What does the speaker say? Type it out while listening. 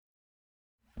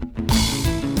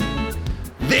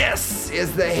This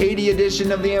is the Haiti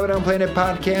edition of the Amidon Planet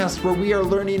podcast, where we are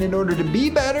learning in order to be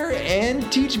better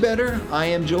and teach better. I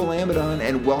am Joel Amidon,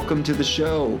 and welcome to the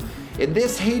show. In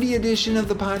this Haiti edition of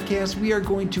the podcast, we are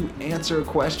going to answer a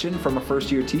question from a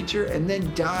first-year teacher and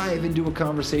then dive into a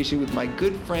conversation with my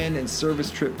good friend and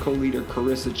service trip co-leader,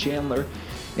 Carissa Chandler.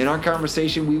 In our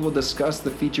conversation, we will discuss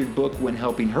the featured book, When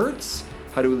Helping Hurts,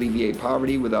 How to Alleviate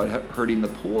Poverty Without Hurting the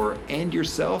Poor and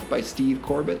Yourself by Steve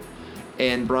Corbett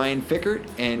and Brian Fickert,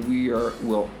 and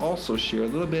we'll also share a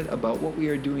little bit about what we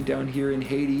are doing down here in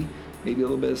Haiti, maybe a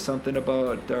little bit of something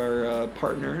about our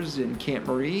partners in Camp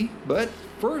Marie. But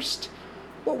first,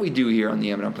 what we do here on the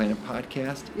Amidon Planet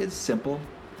podcast is simple.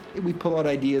 We pull out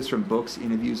ideas from books,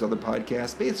 interviews, other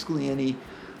podcasts, basically any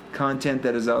content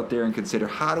that is out there, and consider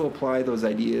how to apply those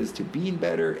ideas to being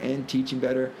better and teaching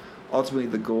better. Ultimately,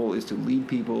 the goal is to lead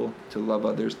people to love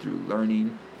others through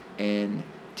learning and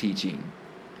teaching.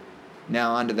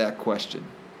 Now, on to that question.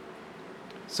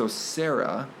 So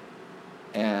Sarah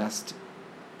asked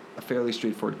a fairly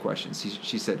straightforward question.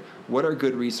 She said, what are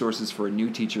good resources for a new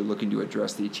teacher looking to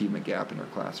address the achievement gap in her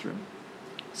classroom?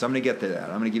 So I'm going to get to that.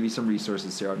 I'm going to give you some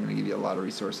resources, Sarah. I'm going to give you a lot of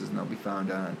resources, and they'll be found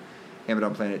on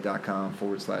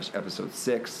amidonplanet.com/episode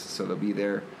 6, so they'll be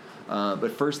there.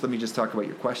 But first, let me just talk about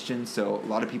your question. So a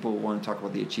lot of people want to talk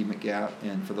about the achievement gap,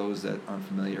 and for those that aren't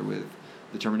familiar with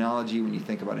the terminology, when you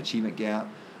think about achievement gap,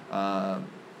 a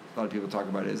lot of people talk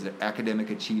about it as academic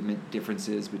achievement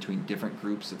differences between different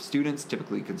groups of students,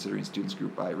 typically considering students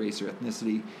grouped by race or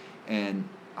ethnicity. And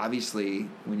obviously,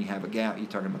 when you have a gap, you're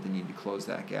talking about the need to close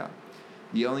that gap.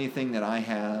 The only thing that I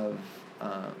have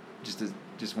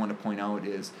just want to point out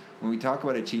is when we talk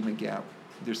about achievement gap,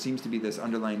 there seems to be this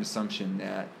underlying assumption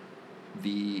that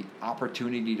the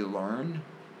opportunity to learn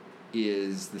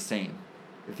is the same.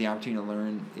 If the opportunity to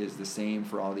learn is the same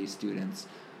for all these students,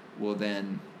 well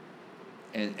then,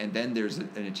 and then there's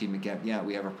an achievement gap, yeah,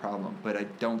 we have a problem. But I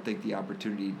don't think the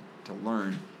opportunity to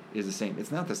learn is the same.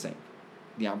 It's not the same.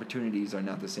 The opportunities are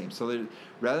not the same. So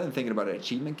rather than thinking about an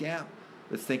achievement gap,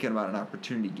 let's think about an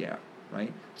opportunity gap,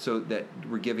 right? So that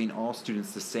we're giving all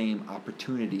students the same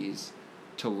opportunities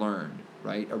to learn,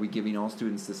 right? Are we giving all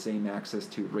students the same access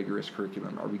to rigorous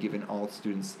curriculum? Are we giving all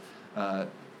students the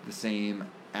same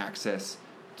access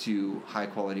to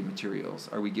high-quality materials?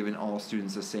 Are we giving all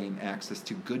students the same access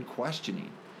to good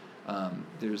questioning?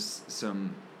 There's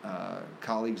some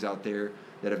colleagues out there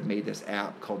that have made this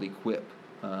app called Equip,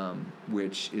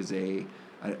 which is an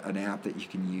app that you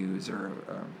can use, or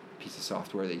a piece of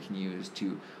software that you can use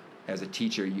to, as a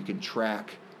teacher, you can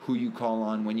track who you call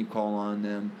on, when you call on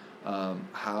them,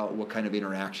 what kind of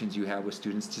interactions you have with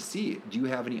students to see. Do you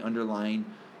have any underlying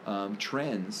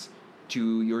trends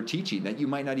to your teaching that you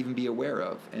might not even be aware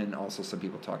of? And also some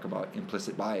people talk about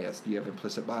implicit bias. Do you have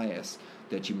implicit bias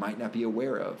that you might not be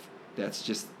aware of, that's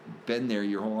just been there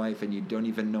your whole life and you don't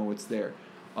even know it's there?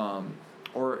 Also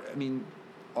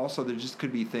there just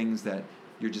could be things that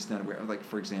you're just not aware of. Like,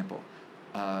 for example,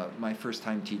 my first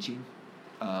time teaching,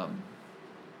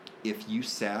 if you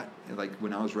sat, like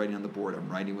when I was writing on the board, I'm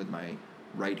writing with my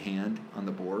right hand on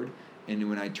the board, and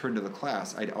when I turned to the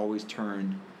class, I'd always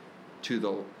turn to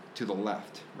the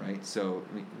left, right? So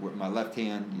my left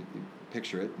hand, you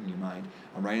picture it in your mind,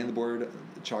 I'm writing on the board,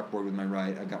 the chalkboard with my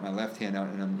right, I've got my left hand out,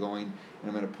 and I'm going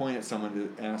to point at someone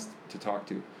to ask to talk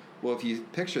to. Well, if you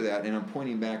picture that, and I'm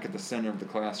pointing back at the center of the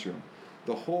classroom,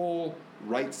 the whole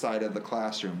right side of the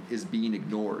classroom is being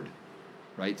ignored,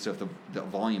 right? So if the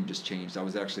volume just changed, I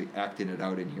was actually acting it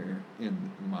out in here in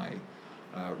my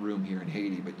room here in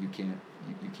Haiti, but you can't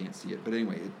see it. But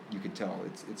anyway, you can tell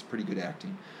it's pretty good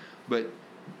acting. But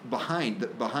behind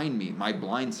me, my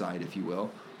blind side, if you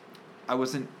will, I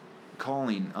wasn't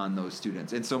calling on those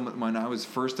students. And so when I was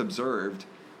first observed,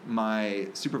 my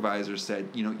supervisor said,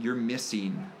 you're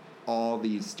missing all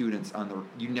these students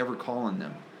you never call on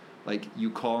them. Like, you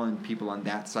call on people on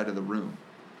that side of the room.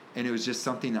 And it was just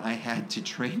something that I had to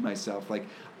train myself. Like,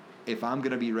 if I'm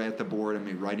going to be right at the board and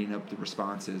be writing up the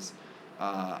responses,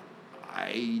 I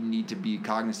need to be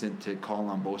cognizant to call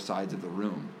on both sides of the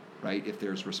room, right, if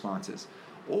there's responses.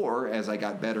 Or, as I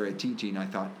got better at teaching, I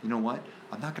thought, you know what,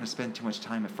 I'm not going to spend too much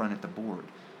time in front at the board.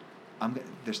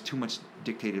 There's too much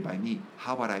dictated by me.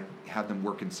 How about I have them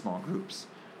work in small groups,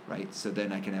 right? So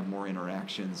then I can have more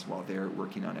interactions while they're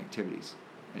working on activities.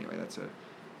 Anyway,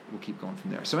 we'll keep going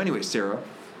from there. So anyway, Sarah,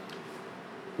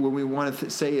 what we want to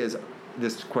say is,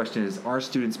 this question is, are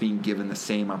students being given the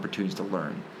same opportunities to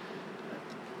learn?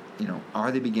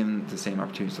 Are they being given the same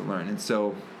opportunities to learn? And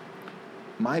so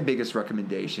my biggest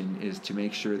recommendation is to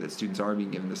make sure that students are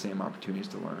being given the same opportunities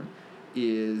to learn.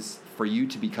 is for you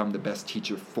to become the best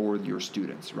teacher for your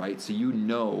students, right? So you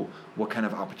know what kind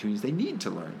of opportunities they need to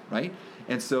learn, right?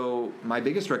 And so my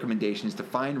biggest recommendation is to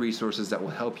find resources that will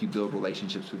help you build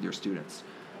relationships with your students.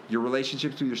 Your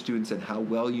relationships with your students and how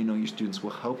well you know your students will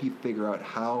help you figure out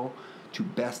how to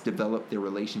best develop their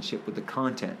relationship with the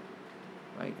content,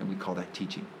 right? And we call that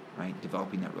teaching, right?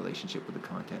 Developing that relationship with the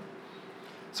content.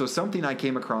 So something I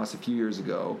came across a few years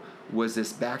ago was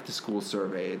this back-to-school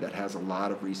survey that has a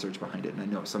lot of research behind it. And I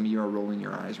know some of you are rolling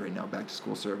your eyes right now.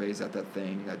 Back-to-school surveys, that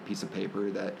thing, that piece of paper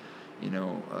that,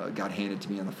 got handed to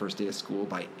me on the first day of school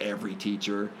by every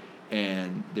teacher.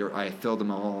 And I filled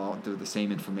them all out through the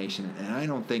same information. And I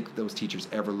don't think those teachers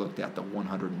ever looked at the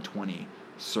 120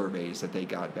 surveys that they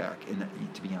got back. And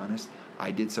to be honest,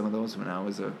 I did some of those when I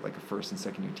was a first and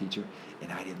second year teacher,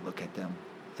 and I didn't look at them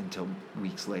until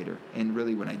weeks later. And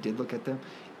really, when I did look at them,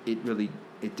 it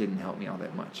didn't help me all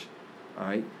that much. All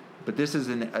right, but this is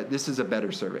a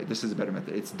better survey. This is a better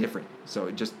method. It's different. So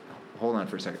just hold on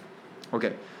for a second.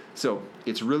 Okay, so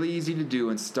it's really easy to do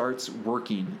and starts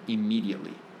working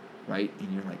immediately, right?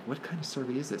 And you're like, what kind of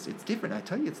survey is this? It's different. I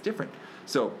tell you, it's different.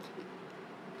 So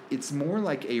it's more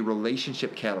like a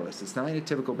relationship catalyst. It's not a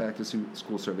typical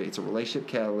back-to-school survey. It's a relationship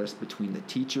catalyst between the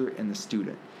teacher and the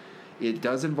student. It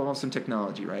does involve some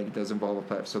technology, right? It does involve a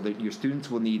platform, so that your students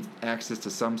will need access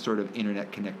to some sort of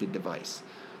internet-connected device.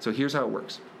 So here's how it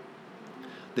works.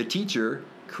 The teacher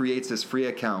creates this free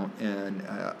account, and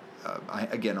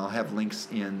I'll have links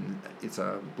in, it's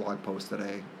a blog post that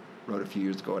I wrote a few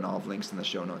years ago, and I'll have links in the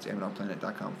show notes,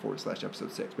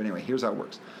 amazonplanet.com/episode 6. But anyway, here's how it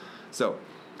works. So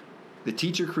the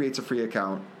teacher creates a free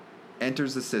account,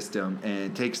 enters the system,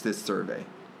 and takes this survey,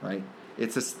 right?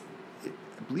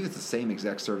 I believe it's the same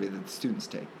exact survey that the students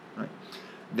take, right?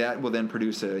 That will then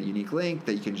produce a unique link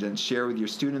that you can then share with your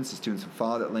students. The students will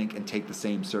follow that link and take the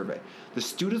same survey. The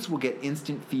students will get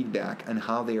instant feedback on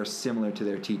how they are similar to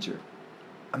their teacher.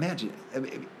 Imagine,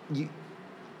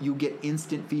 you get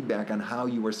instant feedback on how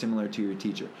you are similar to your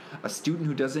teacher. A student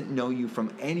who doesn't know you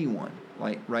from anyone,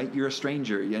 right? You're a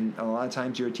stranger, and a lot of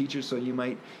times you're a teacher, so you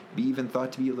might be even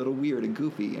thought to be a little weird and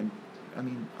goofy. And I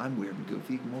mean, I'm weird and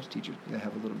goofy. Most teachers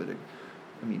have a little bit of,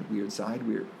 weird side.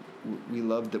 We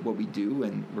love what we do,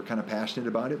 and we're kind of passionate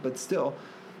about it, but still,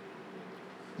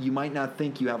 you might not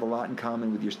think you have a lot in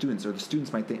common with your students, or the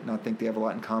students might not think they have a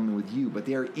lot in common with you, but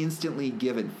they are instantly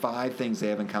given 5 things they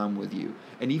have in common with you,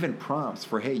 and even prompts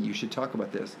for, hey, you should talk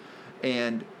about this.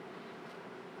 And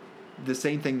the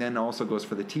same thing then also goes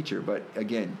for the teacher, but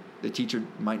again, the teacher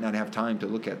might not have time to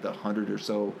look at the 100 or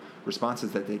so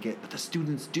responses that they get, but the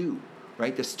students do,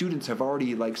 right? The students have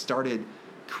already started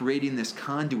creating this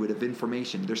conduit of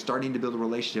information. They're starting to build a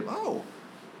relationship. Oh,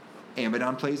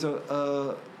 Amidon plays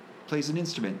an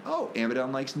instrument. Oh,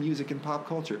 Amidon likes music and pop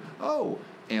culture. Oh,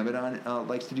 Amidon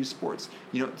likes to do sports.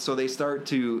 So they start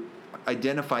to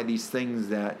identify these things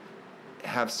that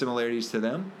have similarities to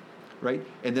them, right?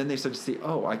 And then they start to see,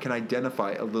 oh, I can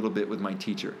identify a little bit with my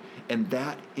teacher. And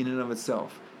that in and of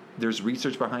itself, there's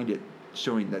research behind it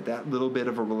showing that little bit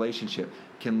of a relationship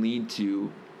can lead to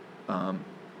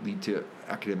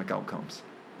academic outcomes,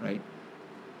 right?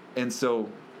 And so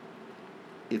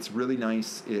it's really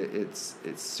nice. It's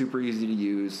super easy to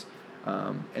use.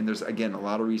 And there's, again, a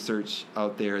lot of research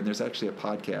out there. And there's actually a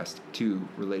podcast, too,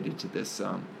 related to this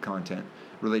content,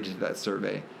 related to that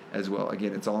survey as well.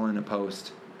 Again, it's all in a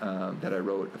post that I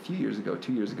wrote a few years ago,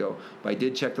 2 years ago. But I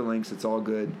did check the links. It's all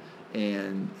good.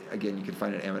 And, again, you can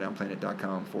find it at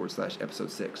amazonplanet.com/episode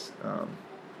 6.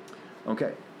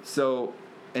 Okay, so...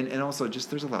 And also, just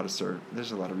there's a lot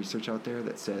of research out there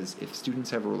that says if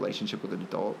students have a relationship with an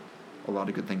adult, a lot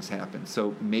of good things happen.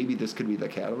 So maybe this could be the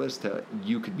catalyst that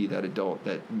you could be that adult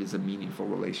that is a meaningful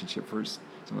relationship for some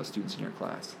of the students in your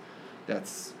class.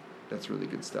 That's really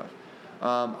good stuff.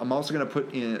 I'm also going to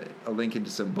put in a link into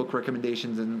some book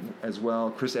recommendations as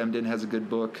well. Chris Emdin has a good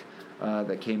book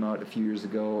that came out a few years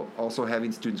ago. Also,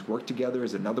 having students work together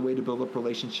is another way to build up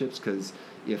relationships, because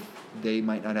if they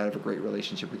might not have a great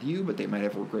relationship with you, but they might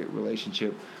have a great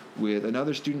relationship with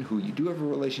another student who you do have a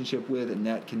relationship with, and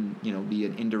that can be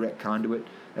an indirect conduit.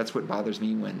 That's what bothers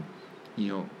me when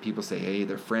people say, hey,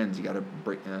 they're friends, you got to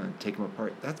take them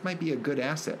apart. That might be a good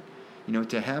asset.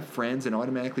 To have friends and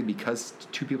automatically, because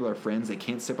 2 people are friends, they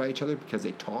can't sit by each other because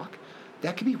they talk.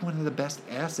 That could be one of the best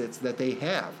assets that they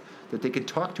have, that they can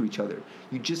talk to each other.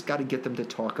 You just got to get them to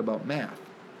talk about math,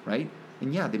 right?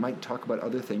 And yeah, they might talk about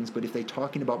other things, but if they're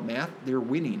talking about math, they're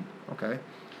winning, okay?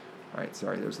 All right,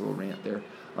 sorry, there's a little rant there.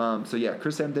 So yeah,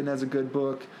 Chris Emdin has a good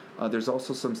book. There's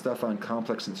also some stuff on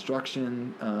complex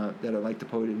instruction that I like to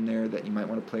put in there that you might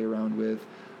want to play around with.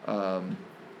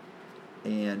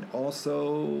 And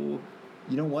also,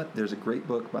 you know what? There's a great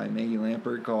book by Maggie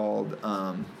Lampert called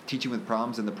Teaching with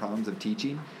Problems and the Problems of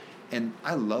Teaching. And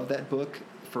I love that book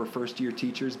for first-year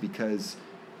teachers because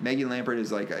Maggie Lampert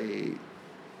is like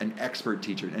an expert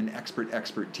teacher, an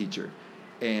expert teacher,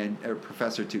 and a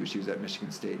professor too. She was at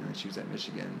Michigan State, and then she was at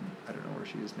Michigan. I don't know where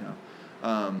she is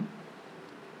now.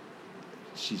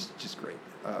 She's just great.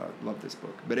 Love this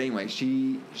book. But anyway,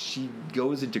 she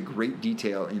goes into great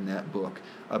detail in that book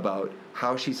about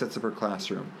how she sets up her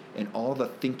classroom and all the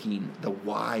thinking, the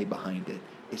why behind it.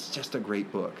 It's just a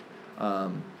great book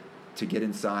to get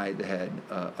inside the head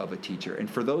of a teacher. And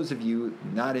for those of you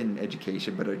not in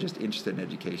education but are just interested in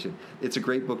education, it's a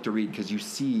great book to read because you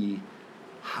see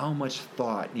how much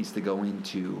thought needs to go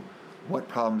into what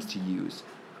problems to use,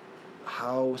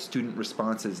 how student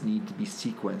responses need to be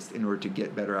sequenced in order to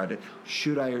get better at it.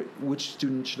 Which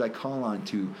student should I call on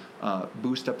to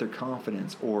boost up their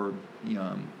confidence or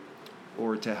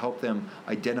to help them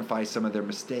identify some of their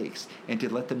mistakes and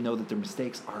to let them know that their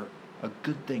mistakes are a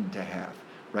good thing to have,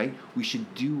 right? We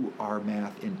should do our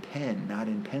math in pen, not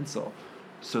in pencil,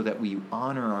 so that we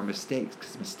honor our mistakes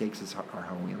because mistakes are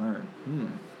how we learn.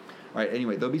 All right,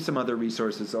 anyway, there'll be some other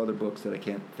resources, other books that I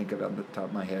can't think of on the top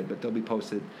of my head, but they'll be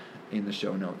posted in the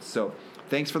show notes. So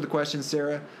thanks for the questions,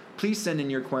 Sarah. Please send in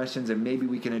your questions, and maybe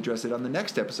we can address it on the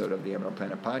next episode of the Emerald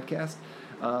Planet podcast.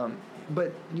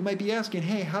 But you might be asking,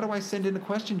 hey, how do I send in a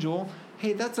question, Joel?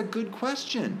 Hey, that's a good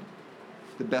question.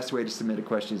 The best way to submit a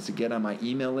question is to get on my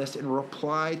email list and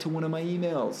reply to one of my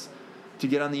emails. To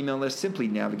get on the email list, simply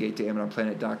navigate to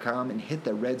AmazonPlanet.com and hit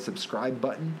the red subscribe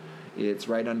button. It's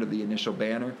right under the initial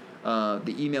banner.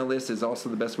 The email list is also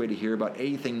the best way to hear about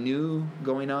anything new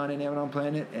going on in Amazon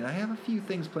Planet, and I have a few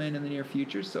things planned in the near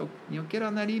future, so get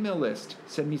on that email list.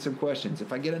 Send me some questions.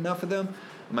 If I get enough of them,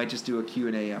 I might just do a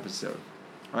Q&A episode.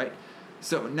 All right,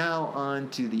 so now on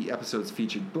to the episode's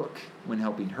featured book, When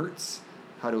Helping Hurts,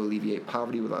 How to Alleviate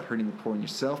Poverty Without Hurting the Poor and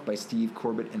Yourself by Steve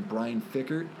Corbett and Brian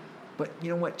Fikkert. But you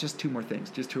know what? Just two more things.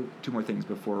 Just two more things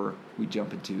before we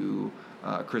jump into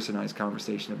Chris and I's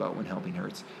conversation about When Helping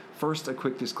Hurts. First, a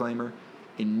quick disclaimer.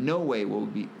 In no way will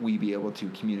we be able to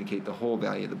communicate the whole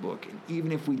value of the book. And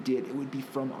even if we did, it would be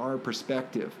from our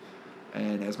perspective.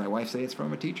 And as my wife says, it's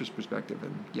from a teacher's perspective.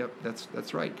 And yep,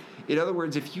 that's right. In other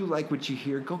words, if you like what you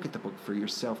hear, go get the book for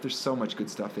yourself. There's so much good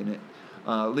stuff in it.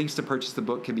 Links to purchase the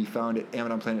book can be found at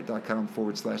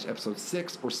AmazonPlanet.com/episode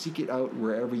 6 or seek it out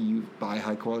wherever you buy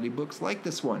high-quality books like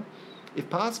this one. If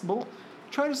possible,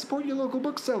 try to support your local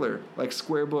bookseller like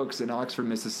Square Books in Oxford,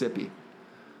 Mississippi.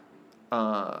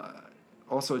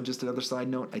 Also, just another side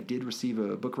note, I did receive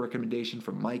a book recommendation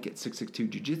from Mike at 662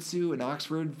 Jiu-Jitsu in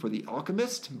Oxford for The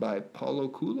Alchemist by Paulo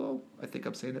Coelho. I think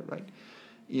I'm saying that right.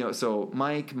 So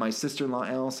Mike, my sister-in-law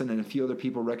Allison, and a few other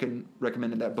people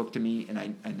recommended that book to me, and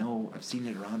I know I've seen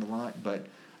it around a lot, but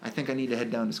I think I need to head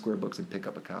down to Square Books and pick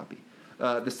up a copy.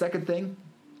 The second thing,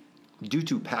 due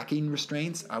to packing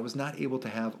restraints, I was not able to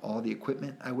have all the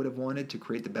equipment I would have wanted to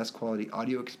create the best quality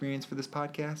audio experience for this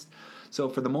podcast. So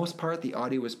for the most part, the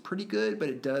audio is pretty good, but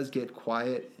it does get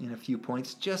quiet in a few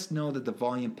points. Just know that the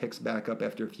volume picks back up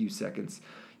after a few seconds.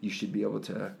 You should be able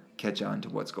to catch on to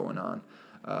what's going on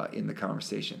in the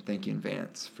conversation. Thank you in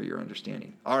advance for your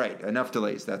understanding. All right, enough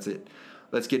delays. That's it.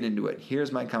 Let's get into it.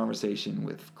 Here's my conversation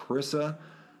with Carissa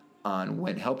on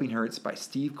When Helping Hurts by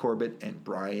Steve Corbett and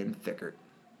Brian Fikkert.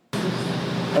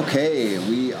 Okay,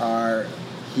 we are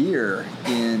here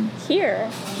in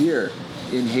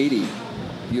Haiti,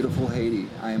 beautiful Haiti.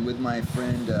 I am with my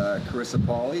friend Carissa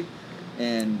Pauly,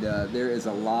 and there is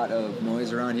a lot of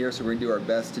noise around here, so we're going to do our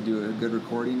best to do a good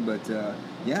recording. But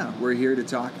we're here to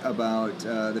talk about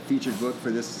the featured book for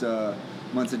this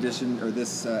month's edition, or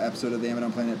this episode of the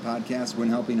Amazon Planet podcast, When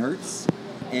Helping Hurts.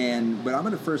 But I'm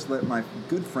going to first let my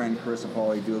good friend Carissa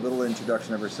Pauly do a little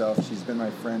introduction of herself. She's been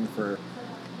my friend for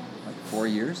 4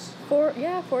 years? 4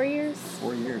 years.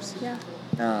 4 years. Yeah.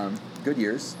 Good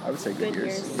years. I would say good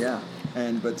years. Yeah.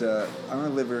 But I'm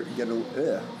going to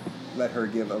let her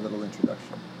give a little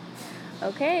introduction.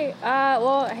 Okay.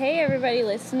 Hey, everybody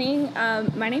listening.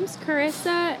 My name's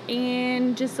Carissa,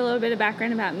 and just a little bit of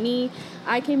background about me.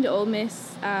 I came to Ole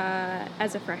Miss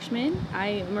as a freshman.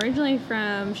 I'm originally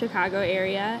from Chicago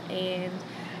area, and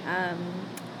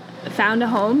found a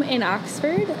home in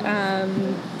Oxford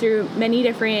through many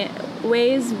different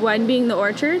ways, one being the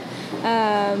Orchard.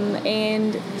 And that would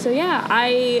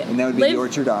be the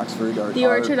Orchard Oxford, our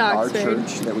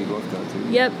church that we both go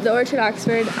to. Yep, the Orchard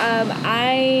Oxford.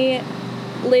 I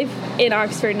live in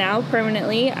Oxford now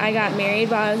permanently. I got married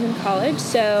while I was in college,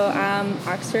 so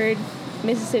Oxford,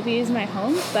 Mississippi is my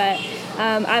home, but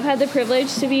I've had the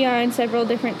privilege to be on several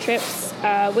different trips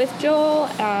with Joel,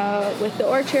 with the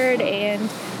Orchard, and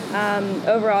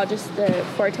overall just the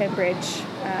 410 Bridge.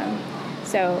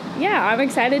 So, yeah, I'm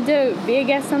excited to be a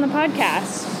guest on the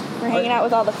podcast. We're hanging out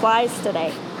with all the flies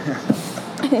today.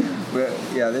 Well,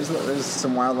 yeah, there's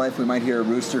some wildlife. We might hear a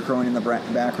rooster crowing in the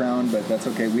background, but that's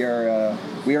okay. We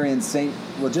are in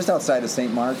just outside of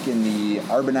St. Mark in the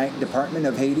Arbonite department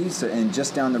of Haiti, and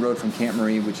just down the road from Camp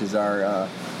Marie, which is our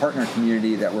partner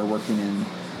community that we're working in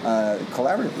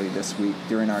collaboratively this week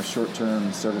during our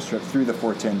short-term service trip through the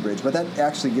 410 Bridge. But that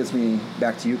actually gives me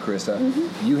back to you, Carissa.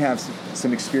 Mm-hmm. You have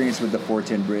some experience with the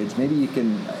 410 Bridge. Maybe you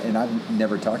can, and I've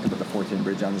never talked about the 410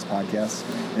 Bridge on this podcast,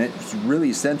 and it's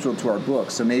really central to our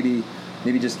book. So maybe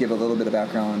just give a little bit of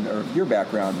background, or your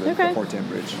background with the 410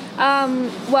 Bridge.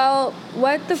 Well,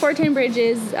 what the 410 Bridge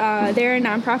is, they're a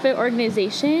nonprofit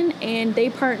organization, and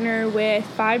they partner with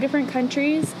 5 different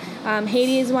countries.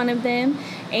 Haiti is one of them.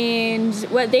 And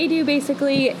what they do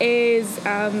basically is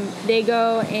they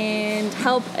go and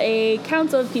help a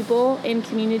council of people in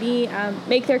community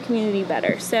make their community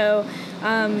better. So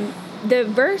the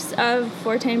verse of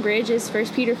 410 Bridge is 1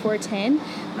 Peter 4:10,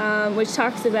 which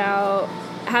talks about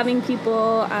having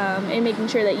people and making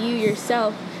sure that you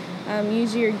yourself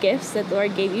use your gifts that the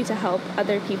Lord gave you to help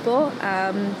other people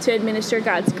to administer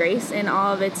God's grace in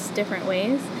all of its different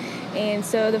ways. And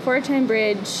so the 410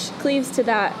 Bridge cleaves to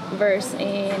that verse,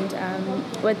 and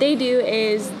what they do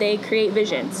is they create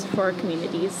visions for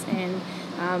communities and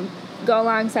go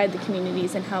alongside the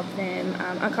communities and help them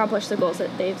accomplish the goals that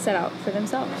they've set out for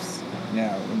themselves.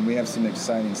 Yeah, and we have some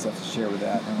exciting stuff to share with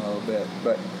that in a little bit.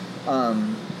 But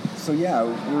so yeah,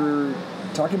 we're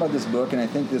talking about this book, and I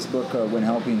think this book, When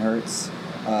Helping Hurts,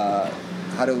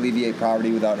 How to Alleviate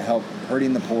Poverty Without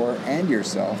Hurting the Poor and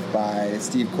Yourself, by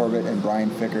Steve Corbett and Brian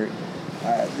Fickert.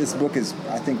 This book is,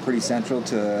 I think, pretty central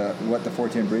to what the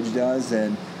 410 Bridge does,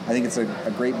 and I think it's a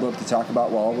great book to talk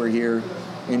about while we're here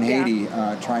in Haiti,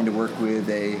 trying to work with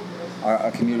a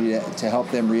community to help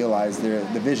them realize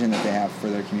the vision that they have for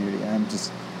their community. And I'm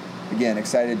just, again,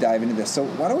 excited to dive into this. So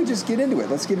why don't we just get into it?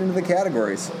 Let's get into the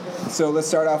categories. So let's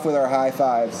start off with our high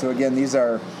five. So again, these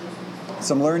are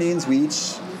some learnings. We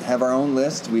each have our own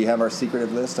list. We have our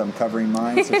secretive list. I'm covering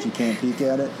mine so she can't peek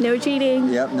at it. No cheating.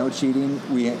 Yep, no cheating.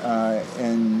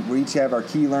 And we each have our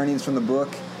key learnings from the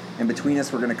book, and between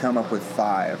us we're going to come up with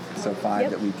 5. So 5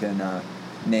 that we can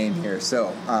name here.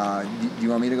 So do you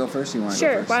want me to go first? Or you want to go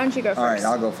first? Sure. Why don't you go first? All right,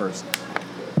 I'll go first.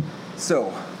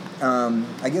 So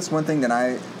I guess one thing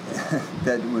that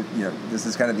this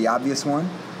is kind of the obvious one.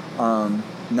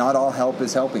 Not all help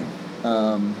is helping.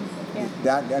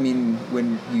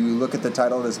 When you look at the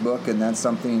title of this book, and that's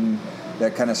something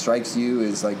that kind of strikes you,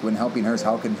 is like, when helping hurts,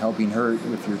 how can helping hurt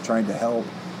if you're trying to help?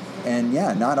 And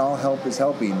yeah, not all help is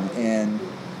helping. And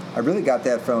I really got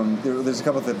that from, there's a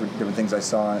couple of different things I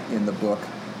saw in the book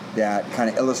that kind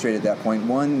of illustrated that point.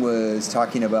 One was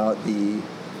talking about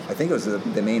I think it was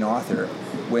the main author,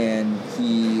 when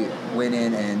he went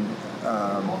in and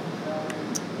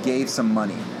gave some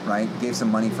money, right? Gave some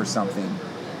money for something.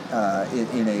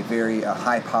 In a very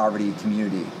high poverty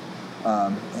community.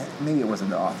 Maybe it wasn't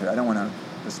the author. I don't want to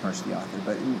besmirch the author,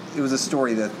 but it was a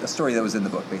story that was in the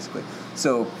book, basically.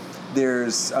 So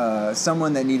there's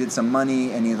someone that needed some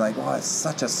money, and he's like, "Oh, it's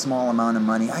such a small amount of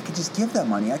money. I could just give that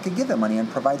money. I could give that money and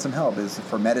provide some help. It's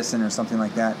for medicine or something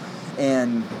like that,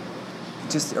 and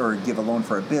or give a loan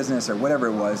for a business or whatever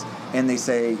it was." And they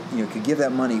say, could give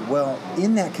that money. Well,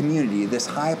 in that community, this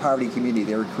high poverty community,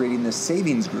 they were creating this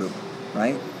savings group,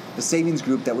 right? The savings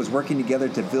group that was working together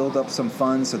to build up some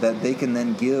funds so that they can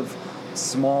then give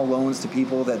small loans to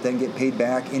people that then get paid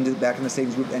back in the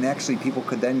savings group, and actually people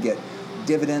could then get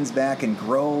dividends back and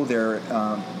grow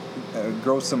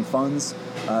some funds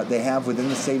they have within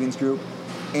the savings group.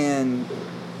 And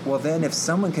well, then if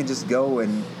someone can just go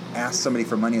and ask somebody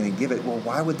for money and they give it, well,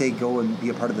 why would they go and be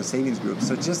a part of the savings group?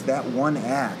 So just that one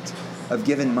act of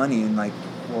giving money, and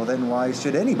well, then why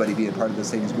should anybody be a part of the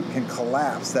savings group, can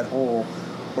collapse that whole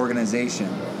organization.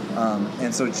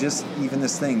 And so just even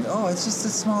this thing, it's just a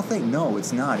small thing. No,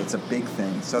 it's not. It's a big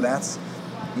thing. So that's,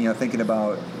 thinking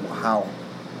about how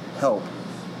help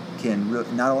can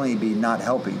not only be not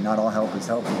helping, not all help is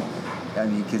helping. I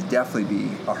mean, it could definitely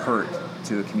be a hurt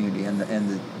to a community and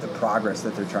the progress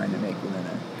that they're trying to make within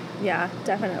it. Yeah,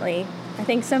 definitely. I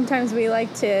think sometimes we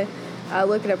like to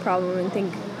look at a problem and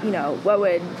think, what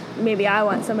would maybe I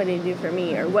want somebody to do for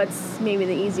me, or what's maybe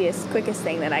the easiest, quickest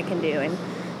thing that I can do. And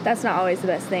that's not always the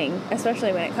best thing,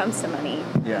 especially when it comes to money.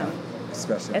 Yeah,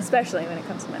 especially when it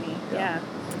comes to money. Yeah.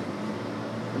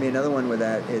 I mean, another one with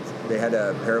that, they had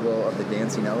a parable of the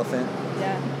dancing elephant.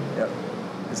 Yeah. Yep.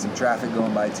 There's some traffic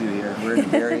going by too here. We're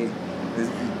in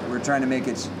we're trying to make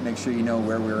sure you know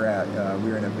where we're at.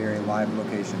 We're in a very live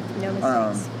location. No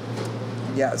mistakes.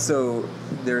 Yeah, so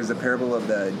there's a parable of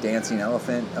the dancing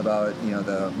elephant about,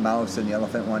 the mouse and the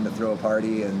elephant wanting to throw a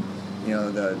party, and,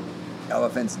 the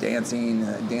elephant's dancing,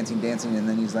 and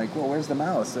then he's like, well, where's the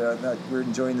mouse? We're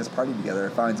enjoying this party together.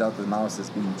 It finds out the mouse is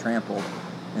being trampled.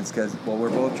 And it's because, well, we're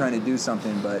both trying to do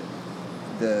something, but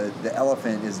the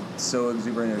elephant is so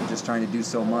exuberant and just trying to do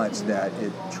so much that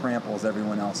it tramples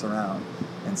everyone else around.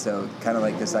 And so kind of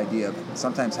like this idea of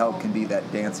sometimes help can be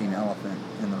that dancing elephant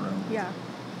in the room. Yeah.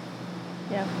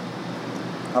 Yeah.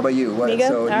 How about you?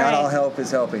 So not all help is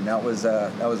helping. That was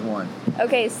one.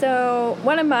 Okay, so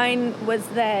one of mine was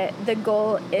that the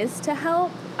goal is to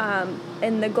help,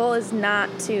 and the goal is not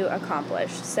to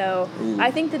accomplish. So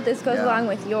I think that this goes along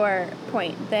with your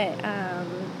point that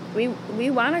we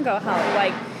want to go help.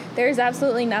 Like, there's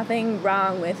absolutely nothing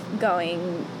wrong with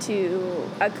going to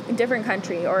a different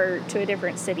country or to a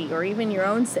different city or even your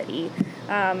own city,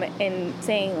 and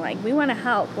saying, like, we want to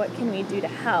help. What can we do to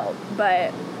help?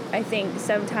 But I think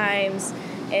sometimes,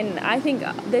 and I think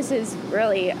this is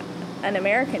really an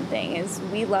American thing, is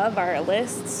we love our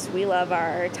lists, we love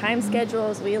our time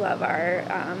schedules, we love our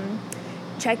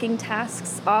checking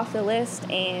tasks off the list,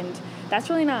 and that's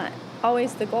really not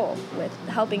always the goal with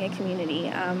helping a community,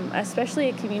 especially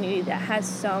a community that has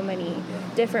so many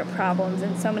different problems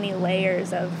and so many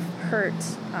layers of hurt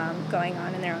going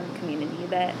on in their own community,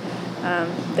 that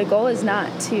the goal is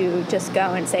not to just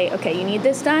go and say, okay, you need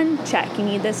this done, check, you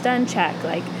need this done, check.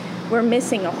 Like, we're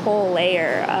missing a whole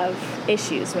layer of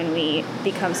issues when we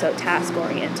become so task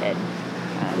oriented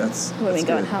when we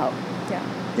go and help.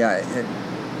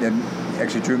 It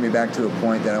actually drew me back to a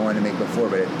point that I wanted to make before,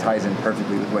 but it ties in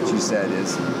perfectly with what you said,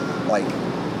 is like,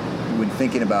 when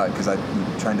thinking about, because I'm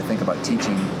trying to think about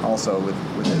teaching also with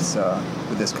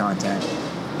this content,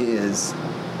 is,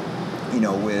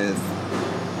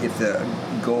 if the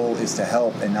goal is to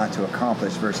help and not to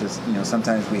accomplish, versus,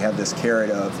 sometimes we have this carrot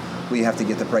of, we have to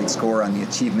get the right score on the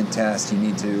achievement test, you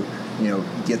need to,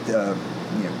 get the,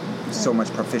 so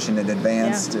much proficient and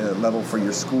advanced level for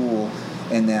your school,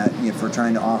 and that if we're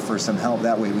trying to offer some help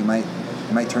that way, we might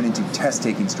turn into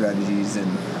test-taking strategies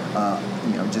and,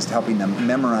 just helping them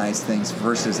memorize things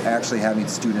versus actually having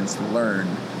students learn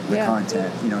the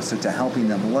content. So to helping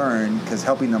them learn, because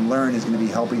helping them learn is going to be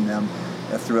helping them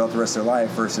throughout the rest of their life,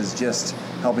 versus just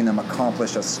helping them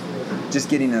accomplish just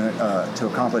getting to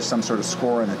accomplish some sort of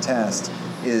score on a test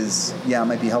is, it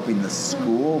might be helping the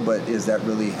school, but is that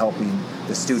really helping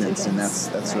the students? And that's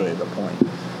right. Really the point.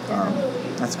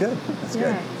 That's good. That's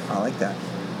good. I like that.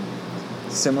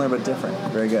 Similar but different.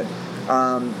 Very good.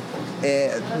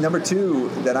 Number 2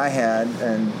 that I had,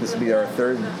 and this will be our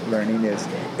third learning, is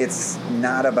it's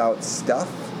not about stuff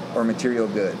or material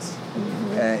goods.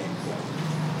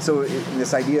 So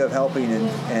this idea of helping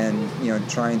and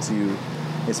trying to,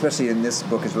 especially in this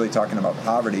book, is really talking about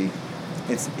poverty.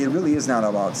 It really is not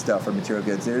about stuff or material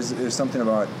goods. There's something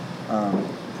about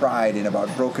pride and about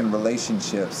broken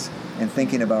relationships, and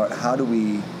thinking about how do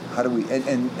we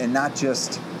and not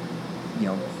just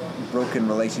broken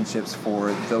relationships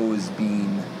for those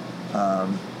being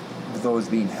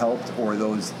helped or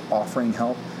those offering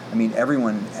help. I mean,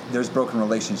 there's broken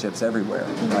relationships everywhere,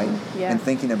 right? Yeah. And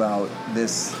thinking about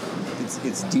this,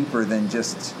 it's deeper than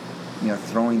just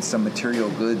throwing some material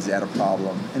goods at a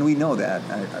problem. And we know that.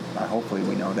 Hopefully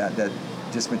we know that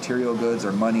just material goods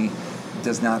or money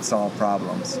does not solve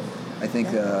problems. I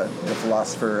think the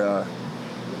philosopher,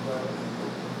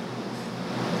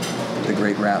 the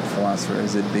great rap philosopher,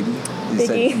 is it Biggie? He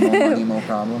said, "More money, more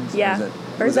problems." Yeah.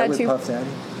 Was that with Puff Daddy?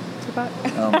 Tupac?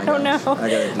 Oh my I don't know. I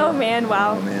gotta do Oh man!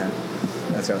 Wow. Oh man,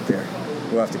 that's out there.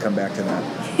 We'll have to come back to that.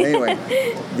 Anyway,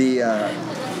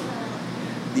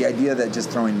 the idea that just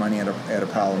throwing money at a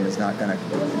problem is not gonna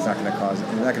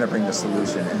bring the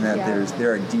solution, and that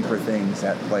there are deeper things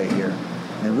at play here,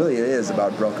 and really it is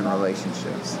about broken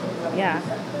relationships. Yeah,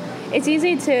 it's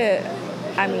easy to.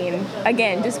 I mean,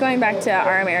 again, just going back to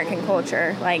our American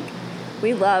culture, like,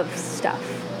 we love stuff.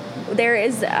 There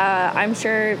is, I'm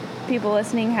sure people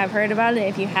listening have heard about it.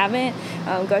 If you haven't,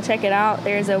 go check it out.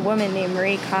 There's a woman named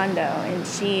Marie Kondo, and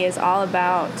she is all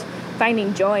about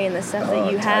finding joy in the stuff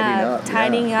that you have,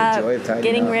 tidying up,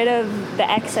 getting rid of the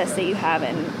excess that you have.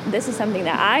 And this is something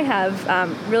that I have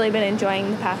really been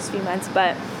enjoying the past few months,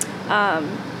 but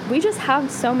we just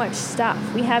have so much stuff.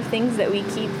 We have things that we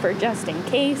keep for just in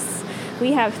case.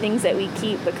 We have things that we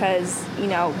keep because,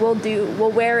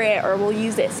 we'll wear it or we'll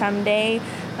use it someday.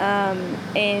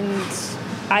 And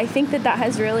I think that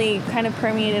has really kind of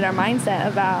permeated our mindset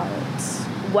about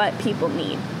what people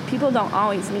need. People don't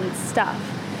always need stuff.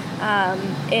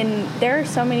 And there are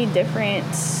so many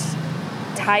different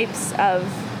types of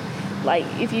like,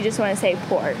 if you just want to say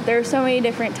poor, there are so many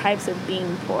different types of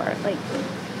being poor. Like,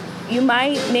 you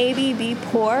might maybe be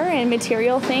poor in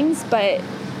material things, but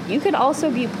you could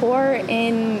also be poor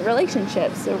in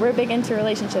relationships. So we're big into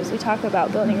relationships. We talk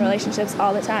about building relationships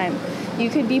all the time. You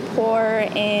could be poor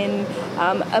in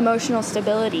emotional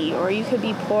stability, or you could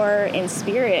be poor in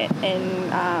spirit,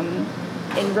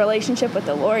 in relationship with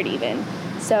the Lord even.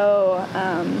 So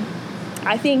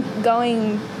I think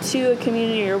going to a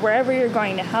community or wherever you're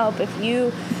going to help, if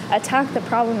you attack the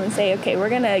problem and say, okay, we're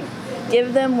going to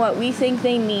give them what we think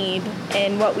they need,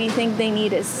 and what we think they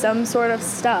need is some sort of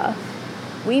stuff,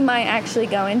 we might actually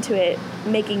go into it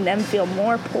making them feel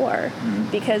more poor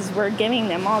because we're giving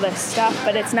them all this stuff,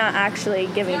 but it's not actually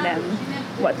giving them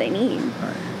what they need.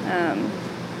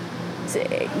 So,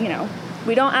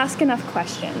 we don't ask enough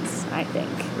questions, I think.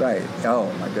 Right.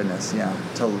 Oh, my goodness. Yeah.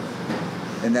 Totally.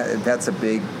 And that's a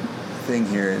big thing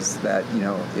here, is that,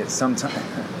 it's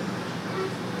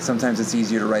sometimes it's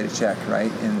easier to write a check,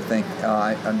 right? And think,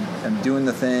 I'm doing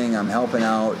the thing, I'm helping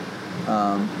out.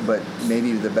 But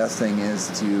maybe the best thing is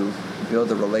to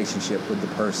build a relationship with the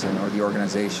person or the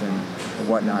organization or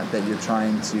whatnot that you're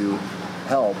trying to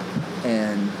help.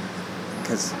 And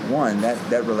because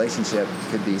that relationship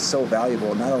could be so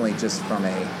valuable, not only just from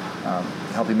a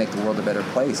helping make the world a better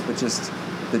place, but just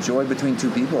the joy between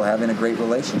two people having a great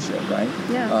relationship, right?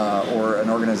 Yeah. Or an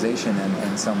organization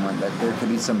and someone, that there could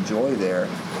be some joy there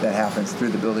that happens through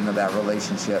the building of that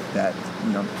relationship, that,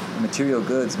 material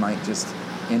goods might just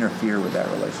interfere with that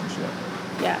relationship.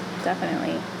 Yeah,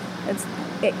 definitely.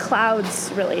 It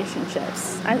clouds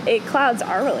relationships. It clouds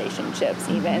our relationships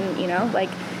even, like,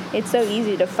 it's so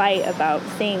easy to fight about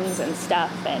things and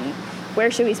stuff, and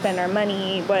where should we spend our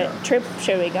money? What trip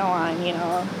should we go on?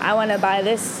 I want to buy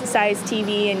this size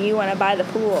TV and you want to buy the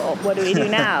pool. What do we do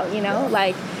now?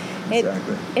 Like,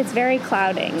 exactly. It's very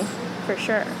clouding, for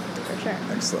sure.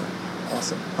 Excellent.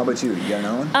 Awesome. How about you? You got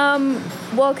another one?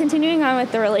 Well, continuing on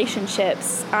with the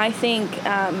relationships, I think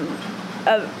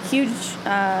a huge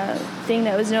thing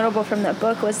that was notable from the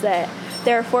book was that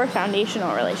there are 4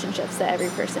 foundational relationships that every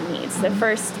person needs. The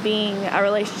first being a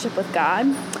relationship with God,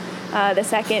 the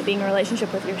second being a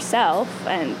relationship with yourself,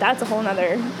 and that's a whole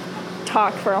nother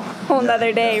talk for a whole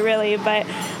nother day, really, but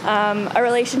a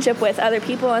relationship with other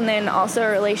people, and then also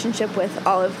a relationship with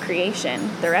all of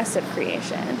creation, the rest of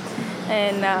creation.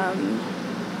 And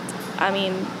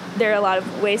there are a lot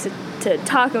of ways to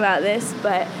talk about this,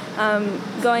 but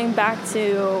going back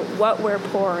to what we're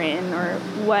poor in, or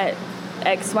what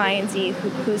X, Y, and Z,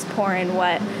 who's poor in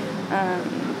what,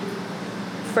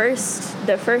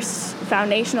 the first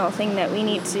foundational thing that we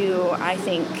need to, I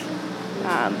think,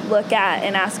 look at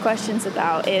and ask questions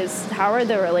about is, how are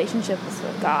the relationships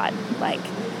with God? Like,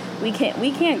 we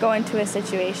can't go into a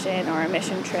situation or a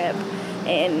mission trip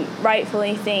and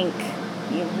rightfully think,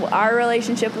 our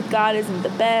relationship with God isn't the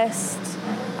best.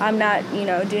 I'm not,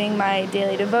 doing my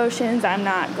daily devotions. I'm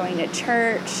not going to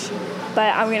church,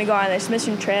 but I'm going to go on this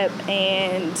mission trip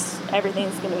and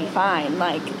everything's going to be fine.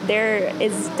 Like, there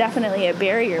is definitely a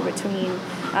barrier between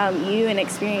you and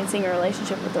experiencing a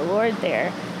relationship with the Lord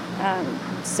there.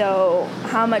 So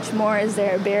how much more is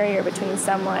there a barrier between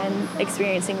someone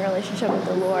experiencing a relationship with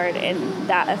the Lord and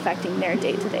that affecting their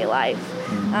day-to-day life?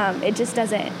 It just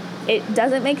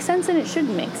doesn't make sense, and it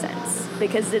shouldn't make sense,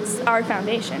 because it's our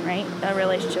foundation, right? A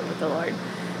relationship with the Lord.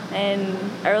 And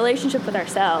a relationship with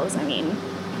ourselves,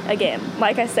 again,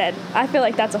 like I said, I feel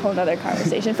like that's a whole nother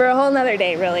conversation for a whole nother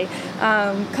day, really.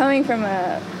 Coming from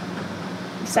a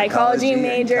psychology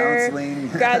major,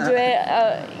 graduate,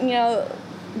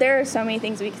 there are so many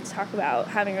things we could talk about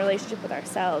having a relationship with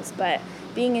ourselves, but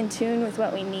being in tune with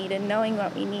what we need and knowing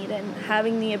what we need and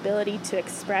having the ability to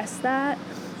express that,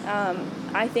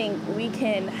 I think we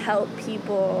can help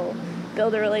people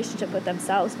build a relationship with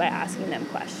themselves by asking them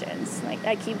questions. Like,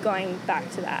 I keep going back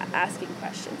to that, asking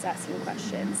questions,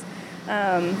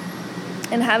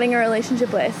 and having a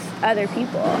relationship with other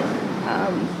people.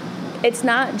 It's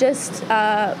not just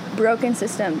broken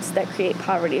systems that create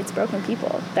poverty. It's broken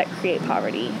people that create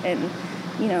poverty. And,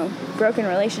 broken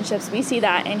relationships, we see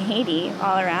that in Haiti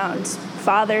all around.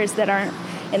 Fathers that aren't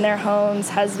in their homes,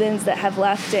 husbands that have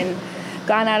left and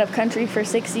gone out of country for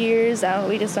 6 years.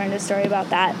 We just learned a story about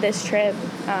that this trip.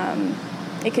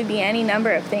 It could be any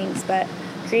number of things, but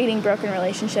creating broken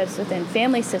relationships within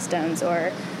family systems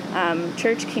or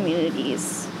church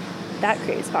communities, that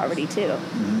creates poverty too.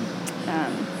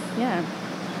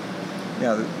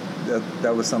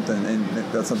 That was something, and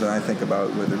that's something I think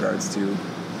about with regards to,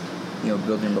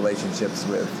 building relationships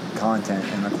with content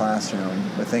in the classroom.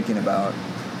 But thinking about,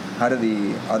 how do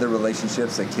the other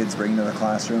relationships that kids bring to the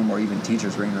classroom, or even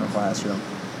teachers bring to the classroom,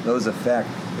 those affect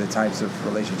the types of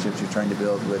relationships you're trying to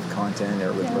build with content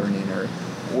or with learning or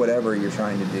whatever you're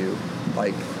trying to do.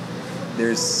 Like,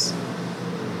 there's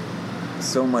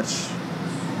so much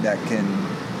that can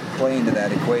play into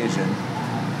that equation.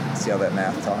 See how that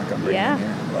math talk I'm bringing in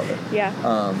here? Love it. Yeah.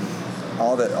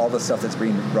 All the stuff that's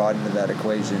being brought into that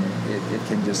equation,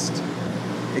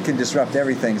 it can disrupt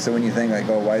everything. So when you think like,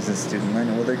 oh, why is this student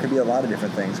learning? Well, there could be a lot of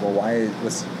different things. Well,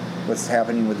 what's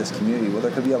happening with this community? Well,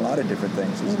 there could be a lot of different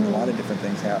things. There's a lot of different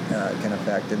things can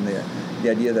affect. And the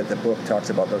idea that the book talks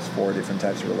about those 4 different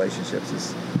types of relationships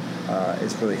is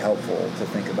really helpful to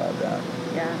think about that.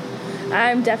 Yeah.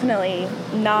 I'm definitely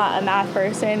not a math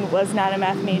person, was not a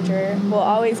math major, will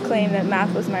always claim that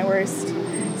math was my worst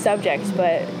subject,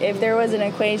 but if there was an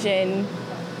equation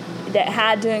that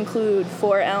had to include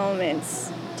 4 elements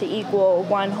to equal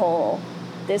one whole,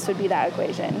 this would be that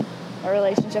equation. A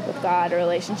relationship with God, a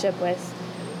relationship with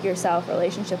yourself, a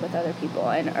relationship with other people,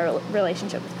 and a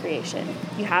relationship with creation.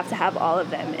 You have to have all of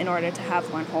them in order to have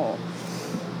one whole.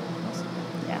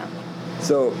 Yeah.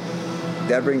 So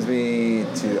that brings me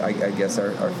to, I guess,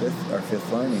 our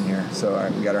fifth learning here.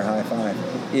 So we got our high five.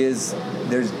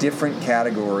 There's different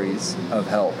categories of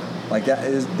help. Like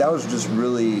that was just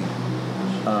really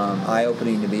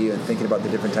eye-opening to me, and thinking about the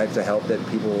different types of help that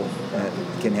people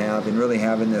can have, and really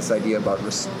having this idea about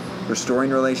restoring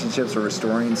relationships or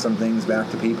restoring some things back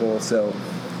to people. So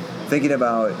thinking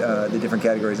about the different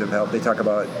categories of help, they talk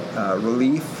about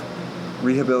relief,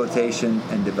 rehabilitation,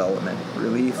 and development.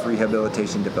 Relief,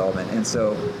 rehabilitation, development. And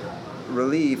so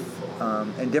relief,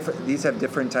 and these have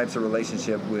different types of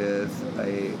relationship with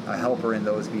a helper and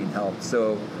those being helped.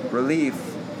 So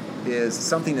relief is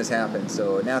something that's happened.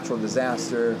 So a natural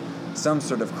disaster, some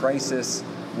sort of crisis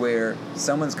where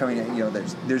someone's coming in,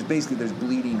 there's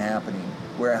bleeding happening,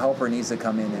 where a helper needs to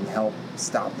come in and help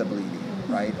stop the bleeding,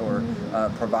 right? Or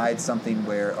provide something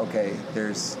where, okay,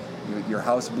 your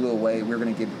house blew away, we're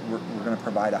going to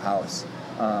provide a house,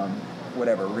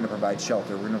 whatever, we're going to provide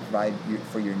shelter, we're going to provide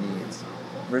for your needs.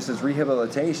 Versus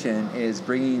rehabilitation is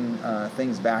bringing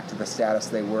things back to the status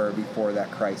they were before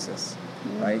that crisis,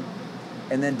 right?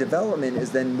 And then development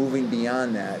is then moving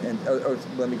beyond that. And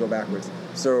let me go backwards.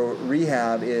 So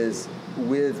rehab is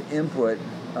with input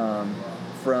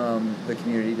from the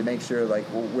community to make sure, like,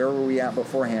 where were we at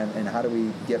beforehand, and how do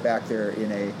we get back there in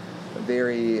a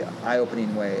very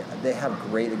eye-opening way. They have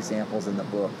great examples in the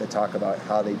book that talk about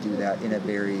how they do that in a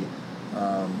very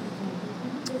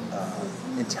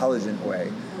intelligent way.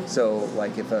 So,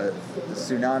 like, if a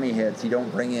tsunami hits, you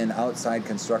don't bring in outside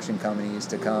construction companies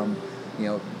to come,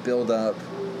 build up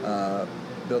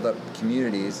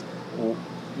communities. Well,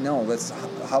 no,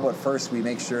 how about first we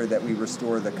make sure that we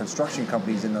restore the construction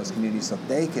companies in those communities so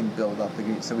they can build up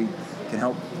so we can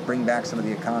help bring back some of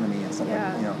the economy and stuff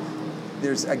like.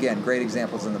 There's, again, great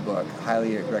examples in the book.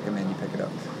 Highly recommend you pick it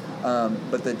up.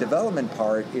 But the development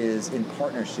part is in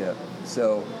partnership.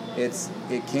 So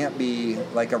it can't be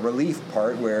like a relief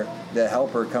part where the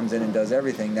helper comes in and does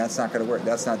everything. That's not going to work.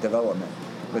 That's not development.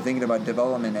 But thinking about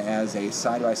development as a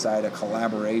side-by-side, a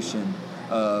collaboration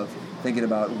of thinking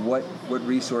about what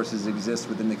resources exist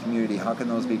within the community, how can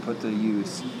those be put to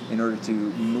use in order to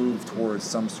move towards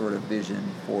some sort of vision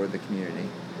for the community.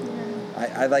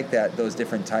 I like those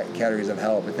different categories of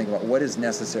help, and think about what is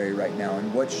necessary right now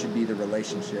and what should be the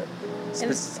relationship.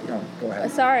 Go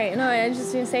ahead. Sorry, no, I was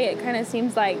just going to say, it kind of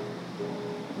seems like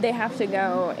they have to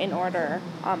go in order,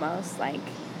 almost. Like,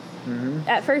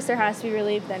 at first there has to be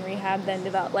relief, then rehab, then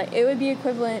develop. Like, it would be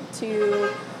equivalent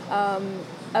to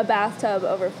a bathtub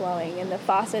overflowing and the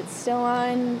faucet's still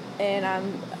on, and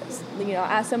I'm,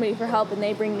 ask somebody for help and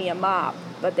they bring me a mop,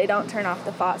 but they don't turn off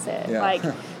the faucet. Yeah. Like,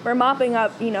 we're mopping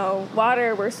up,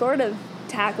 water, we're sort of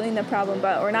tackling the problem,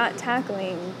 but we're not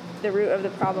tackling the root of the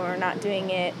problem. We're not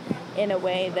doing it in a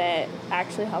way that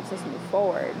actually helps us move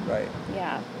forward. Right.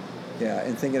 Yeah. Yeah,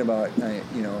 and thinking about,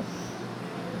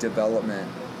 development,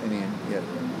 it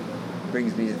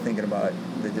brings me to thinking about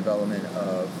the development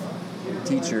of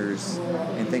teachers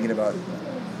and thinking about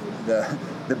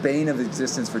the bane of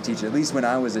existence for teachers, at least when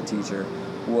I was a teacher,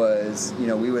 was,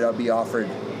 we would be offered,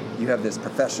 you have this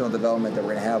professional development that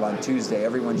we're going to have on Tuesday.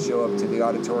 Everyone show up to the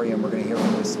auditorium. We're going to hear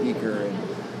from the speaker, and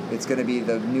it's going to be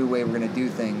the new way we're going to do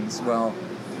things. Well,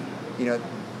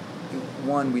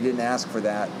 one, we didn't ask for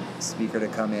that speaker to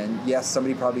come in. Yes,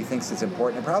 somebody probably thinks it's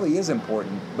important. It probably is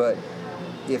important, but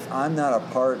if I'm not a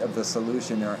part of the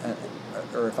solution, or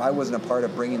if I wasn't a part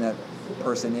of bringing that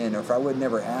person in, or if I would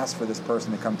never ask for this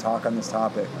person to come talk on this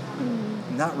topic,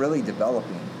 I'm not really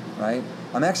developing, right?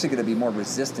 I'm actually going to be more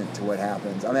resistant to what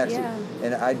happens. And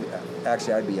I'd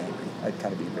be angry. I'd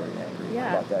kind of be very angry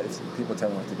about that. If people tell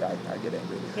me what to do, I get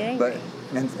angry. But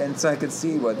and so I could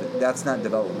see that's not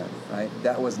development, right?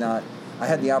 That was not. I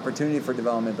had the opportunity for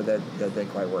development, but that didn't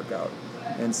quite work out.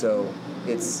 And so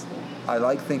I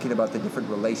like thinking about the different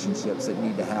relationships that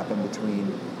need to happen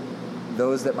between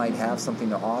those that might have something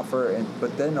to offer,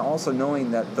 but then also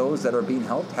knowing that those that are being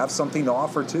helped have something to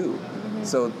offer too. Mm-hmm.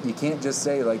 So you can't just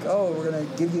say like, oh, we're going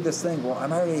to give you this thing. Well, I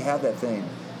already have that thing,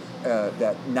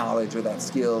 that knowledge or that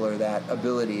skill or that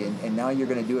ability, and now you're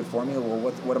going to do it for me. Well,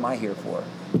 what am I here for?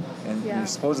 And you're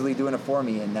supposedly doing it for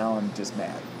me, and now I'm just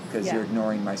mad because you're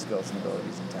ignoring my skills and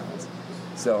abilities and talents.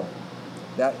 So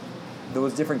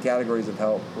those different categories of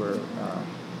help were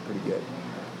pretty good.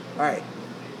 All right.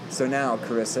 So now,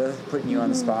 Carissa, putting you on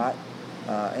the spot,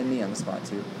 and me on the spot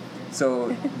too.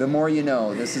 So the more you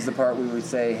know, this is the part we would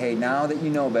say, hey, now that you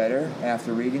know better,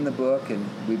 after reading the book, and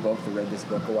we both read this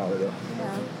book a while ago,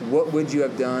 what would you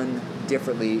have done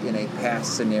differently in a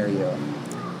past scenario?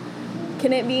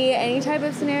 Can it be any type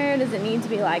of scenario? Does it need to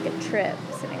be like a trip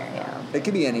scenario? It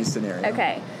could be any scenario.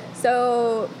 Okay.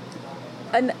 So,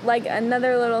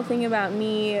 another little thing about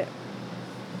me,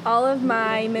 all of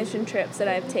my mission trips that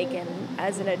I've taken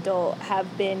as an adult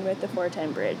have been with the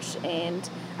 410 Bridge, and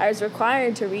I was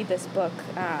required to read this book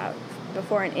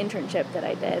before an internship that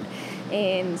I did,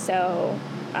 and so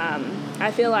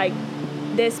I feel like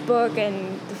this book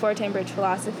and the 410 Bridge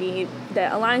philosophy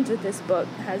that aligns with this book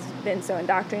has been so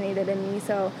indoctrinated in me.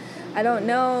 So I don't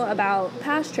know about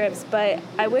past trips, but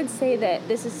I would say that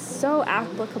this is so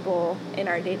applicable in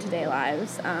our day-to-day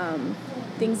lives.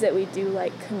 Things that we do,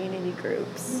 like community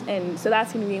groups, and so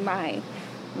that's going to be my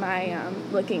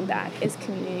looking back is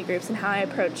community groups and how I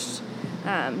approached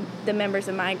the members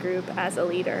of my group as a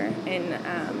leader. And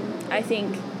I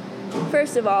think,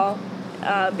 first of all,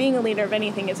 being a leader of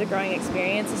anything is a growing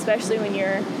experience, especially when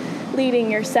you're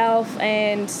leading yourself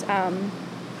and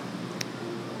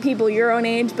people your own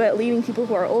age, but leading people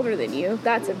who are older than you.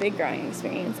 That's a big growing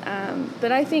experience.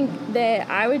 But I think that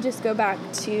I would just go back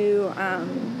to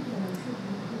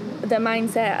the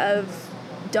mindset of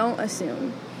don't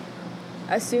assume.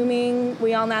 Assuming,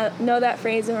 we all know that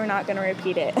phrase and we're not going to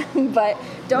repeat it, but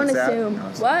don't assume.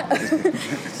 What?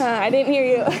 I didn't hear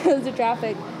you. It was the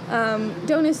traffic.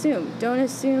 Don't assume. Don't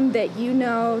assume that you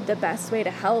know the best way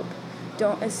to help.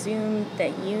 Don't assume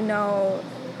that you know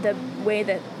the way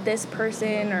that this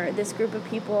person or this group of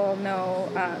people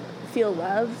feel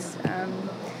loved.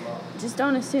 Just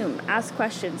don't assume. Ask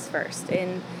questions first.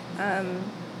 And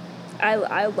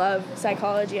I love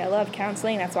psychology. I love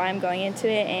counseling. That's why I'm going into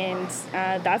it. And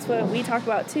that's what we talk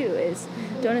about too, is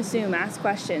don't assume, ask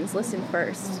questions, listen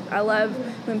first. I love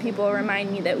when people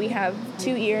remind me that we have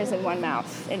 2 ears and 1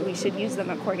 mouth and we should use them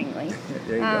accordingly.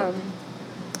 There you go.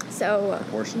 So,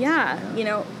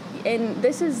 and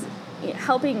this is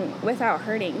helping without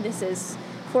hurting. This is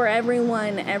for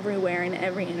everyone, everywhere, in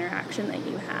every interaction that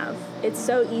you have. It's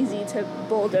so easy to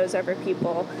bulldoze over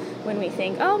people when we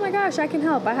think, oh my gosh, I can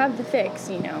help, I have the fix,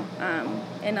 and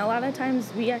a lot of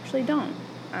times we actually don't,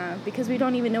 because we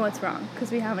don't even know what's wrong, because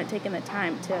we haven't taken the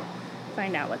time to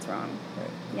find out what's wrong.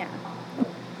 Right.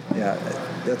 Yeah,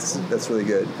 that's really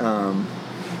good.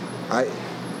 I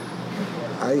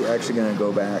actually going to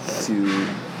go back to,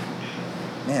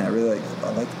 man, I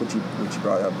liked what you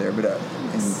brought up there, but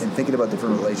and thinking about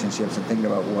different relationships and thinking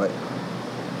about what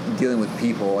dealing with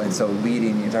people, and so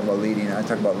leading. You talk about leading. I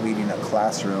talk about leading a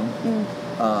classroom,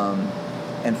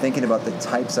 and thinking about the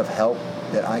types of help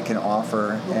that I can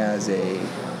offer as a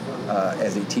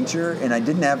teacher. And I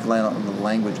didn't have the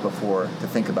language before to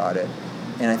think about it.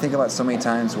 And I think about so many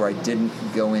times where I didn't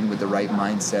go in with the right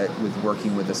mindset with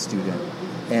working with a student,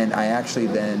 and I actually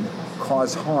then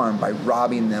cause harm by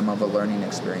robbing them of a learning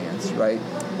experience, right?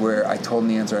 Where I told them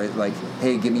the answer, like,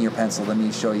 hey, give me your pencil, let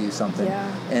me show you something.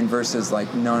 Yeah. And versus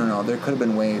like, no, there could have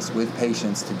been ways with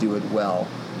patience to do it well.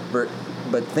 But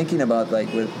thinking about,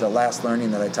 like, with the last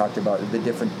learning that I talked about, the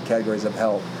different categories of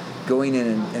help, going in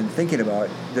and thinking about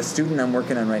the student I'm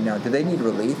working on right now, do they need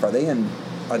relief? Are they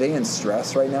in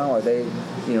stress right now? Are they,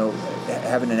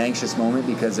 having an anxious moment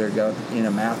because they're in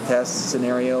a math test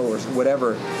scenario or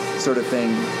whatever sort of thing,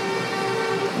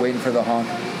 waiting for the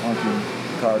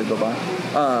honking car to go by?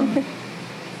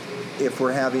 If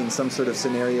we're having some sort of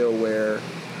scenario where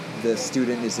the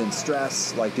student is in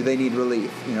stress, like, do they need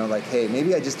relief? Like, hey,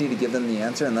 maybe I just need to give them the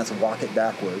answer and let's walk it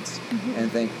backwards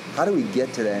and think, how do we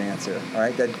get to that answer? All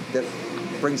right, that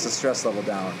brings the stress level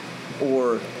down.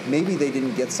 Or maybe they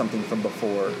didn't get something from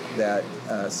before, that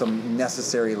some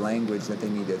necessary language that they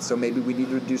needed. So maybe we need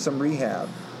to do some rehab.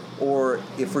 Or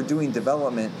if we're doing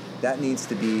development, that needs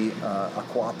to be a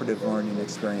cooperative learning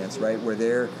experience, right? Where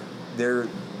they're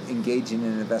engaging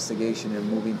in an investigation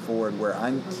and moving forward where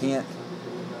I can't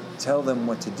tell them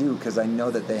what to do because I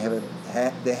know that they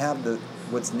have the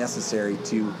what's necessary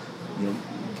to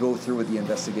go through with the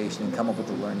investigation and come up with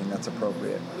the learning that's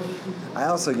appropriate. I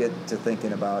also get to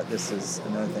thinking about, this is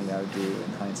another thing I would do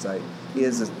in hindsight,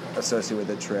 is associated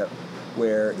with a trip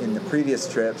where in the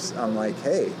previous trips I'm like,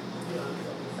 hey,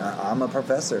 I'm a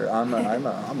professor, I'm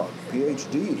a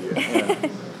PhD,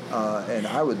 and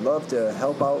I would love to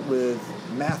help out with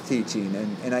math teaching,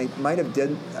 and I might have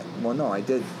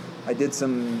I did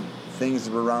some things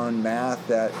around math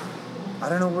that I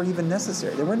don't know were even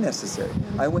necessary. They weren't necessary.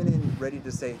 I went in ready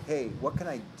to say, hey, what can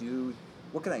I do?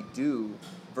 What can I do?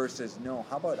 Versus, no,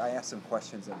 how about I ask some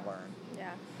questions and learn?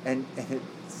 Yeah. And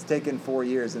it's taken 4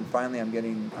 years, and finally I'm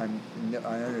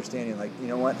understanding, like, you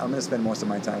know what? I'm going to spend most of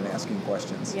my time asking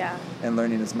questions. Yeah. And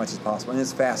learning as much as possible. And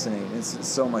it's fascinating. It's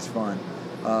so much fun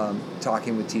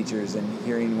talking with teachers and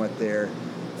hearing what their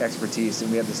expertise,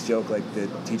 and we have this joke, like the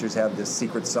teachers have this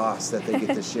secret sauce that they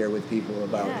get to share with people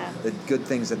about the good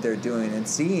things that they're doing, and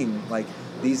seeing like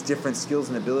these different skills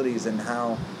and abilities, and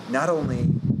how not only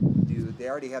do they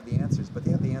already have the answers, but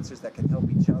they have the answers that can help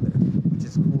each other, which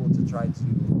is cool to try to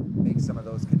make some of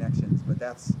those connections. But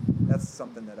that's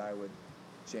something that I would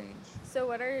change.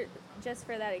 So just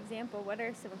for that example, what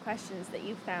are some questions that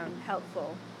you found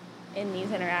helpful in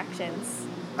these interactions?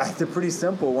 They're pretty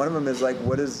simple. One of them is like,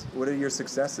 what are your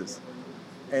successes?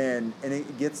 And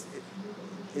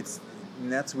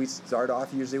we start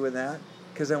off usually with that,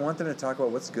 because I want them to talk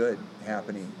about what's good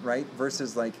happening, right?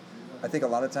 Versus like, I think a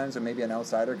lot of times when maybe an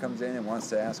outsider comes in and wants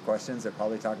to ask questions, they're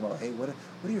probably talking about, hey, what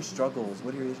are your struggles?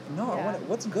 What are your issues? No, I want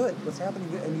what's good? What's happening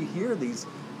good? And you hear these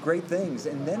great things.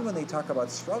 And then when they talk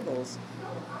about struggles,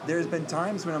 there's been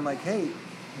times when I'm like, hey,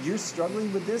 you're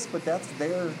struggling with this, but that's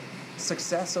their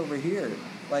success over here.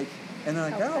 Like, and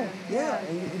they're like, oh, yeah.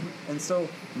 And so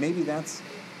maybe that's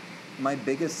my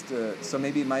biggest,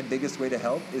 maybe my biggest way to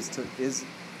help is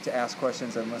to ask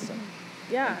questions and listen.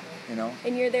 Yeah.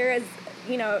 And you're there as,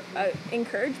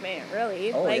 encouragement,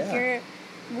 really. Oh,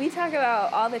 we talk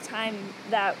about all the time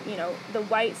that, the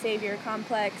white savior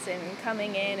complex and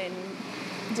coming in and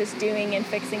just doing and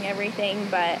fixing everything,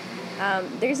 but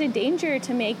there's a danger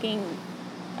to making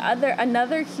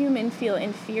another human feel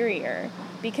inferior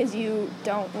because you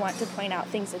don't want to point out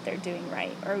things that they're doing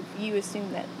right, or you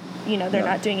assume that they're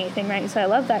not doing anything right. So I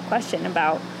love that question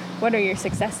about what are your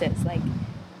successes. Like,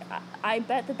 I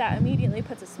bet that immediately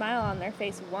puts a smile on their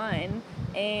face, one,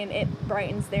 and it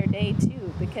brightens their day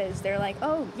too, because they're like,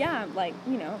 oh yeah, like,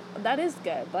 that is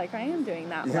good, like I am doing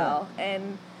that well.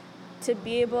 And to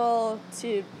be able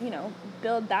to,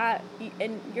 build that,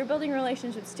 and you're building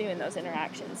relationships too in those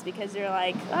interactions, because you're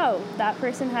like, oh, that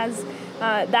person has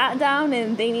that down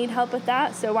and they need help with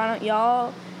that, so why don't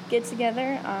y'all get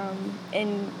together?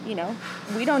 And,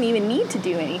 we don't even need to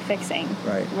do any fixing.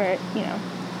 Right.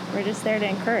 We're just there to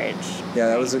encourage. Yeah,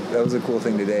 that was a cool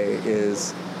thing today,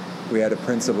 is we had a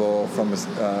principal from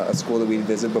a school that we'd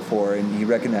visited before, and he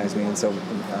recognized me, and so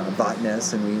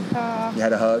botanist, and we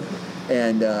had a hug.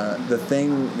 And the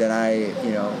thing that I,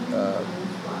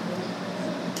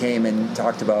 came and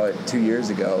talked about 2 years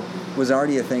ago was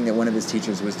already a thing that one of his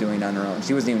teachers was doing on her own.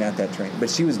 She wasn't even at that training, but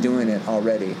she was doing it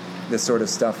already. This sort of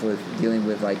stuff with dealing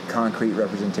with like concrete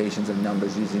representations of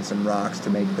numbers, using some rocks to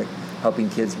make helping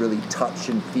kids really touch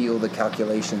and feel the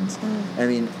calculations. I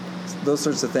mean, those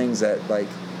sorts of things that, like,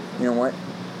 you know what?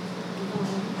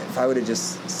 If I would have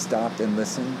just stopped and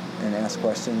listened and asked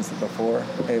questions before,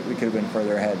 we could have been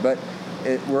further ahead. But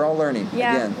we're all learning.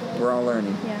 Yeah. Again, we're all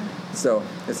learning. Yeah. So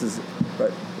that's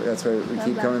why we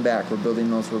keep coming back. We're building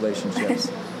those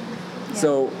relationships.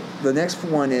 So the next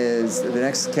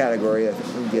category I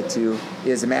think we get to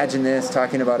is imagine this,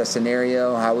 talking about a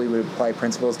scenario, how we would apply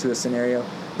principles to a scenario.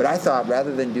 But I thought,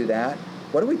 rather than do that,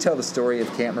 why don't we tell the story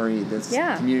of Camp Marie, this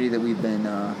community that we've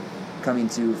been coming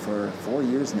to for 4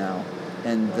 years now,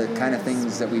 and the kind of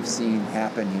things that we've seen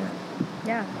happen here.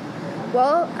 Yeah.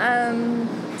 Well,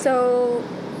 so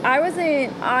I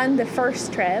wasn't on the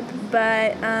first trip,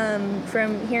 but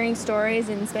from hearing stories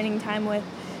and spending time with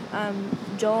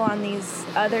Joel on these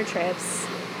other trips,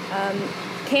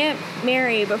 Camp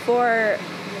Mary, before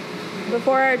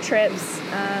our trips,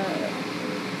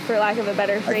 for lack of a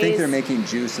better phrase. I think they're making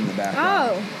juice in the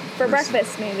background. Oh, for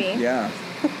breakfast maybe. Yeah.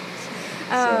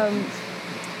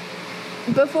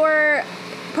 Before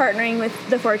partnering with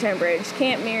the Fort Town Bridge,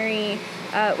 Camp Mary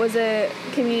was a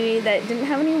community that didn't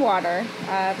have any water.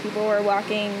 People were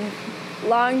walking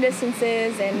long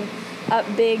distances and up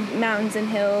big mountains and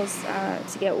hills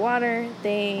to get water.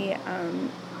 They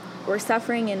were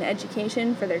suffering in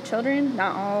education for their children.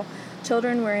 Not all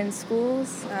children were in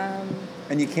schools.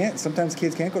 And you can't. Sometimes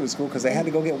kids can't go to school because they had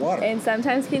to go get water. And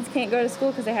sometimes kids can't go to school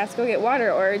because they have to go get water,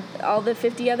 or all the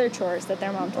 50 other chores that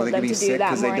their mom told them to do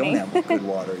that morning. They don't have good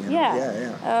water. You know?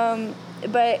 Yeah.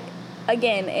 But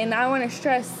again, and I want to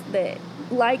stress that,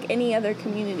 like any other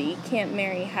community, Camp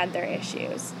Mary had their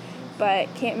issues,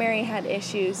 but Camp Mary had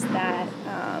issues that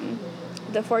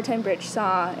the 410 Bridge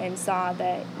saw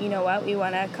that, you know what, we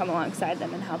want to come alongside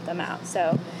them and help them out.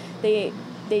 So they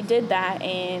did that,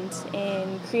 and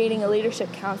in creating a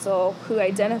leadership council who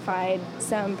identified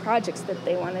some projects that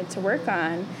they wanted to work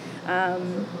on,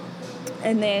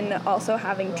 and then also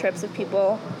having trips of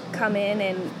people come in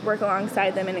and work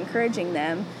alongside them and encouraging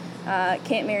them.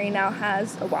 Camp Mary now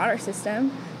has a water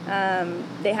system.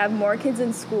 They have more kids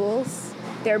in schools.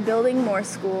 They're building more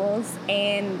schools,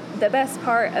 and the best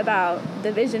part about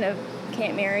the vision of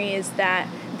Camp Mary is that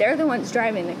they're the ones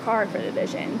driving the car for the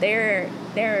vision. They're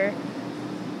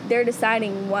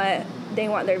deciding what they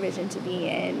want their vision to be.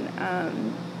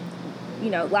 And,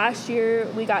 last year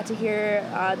we got to hear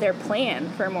their plan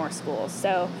for more schools.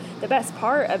 So the best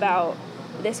part about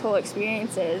this whole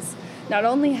experience is not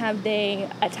only have they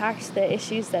attacked the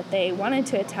issues that they wanted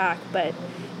to attack, but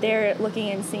they're looking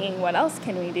and seeing what else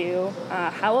can we do,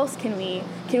 how else can we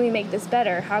make this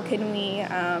better, how can we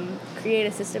create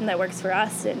a system that works for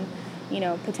us, and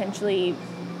potentially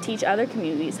teach other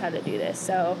communities how to do this.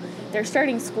 So they're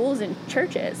starting schools and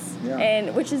churches,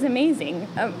 and which is amazing,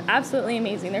 absolutely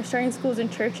amazing. They're starting schools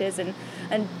and churches, and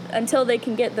until they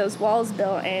can get those walls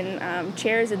built and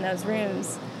chairs in those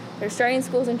rooms, they're starting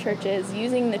schools and churches,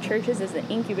 using the churches as an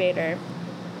incubator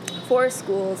for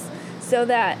schools so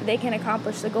that they can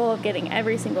accomplish the goal of getting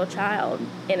every single child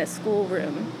in a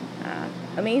schoolroom.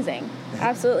 Amazing,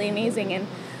 absolutely amazing.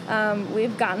 And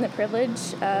we've gotten the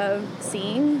privilege of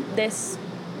seeing this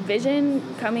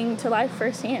vision coming to life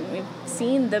firsthand. We've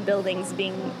seen the buildings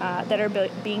being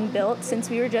built since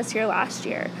we were just here last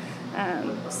year.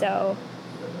 So,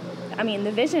 I mean,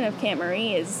 the vision of Camp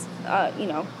Marie is,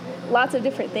 lots of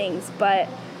different things, but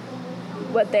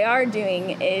what they are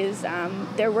doing is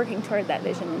they're working toward that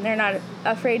vision, and they're not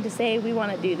afraid to say, we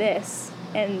want to do this,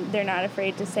 and they're not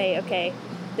afraid to say, okay,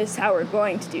 this is how we're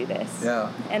going to do this.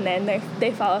 Yeah. And then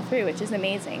they follow through, which is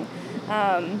amazing.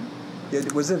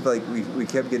 Was it like we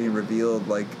kept getting revealed,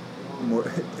 like more?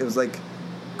 It was like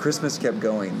Christmas kept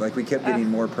going. Like we kept getting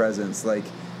more presents. Like,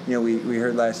 we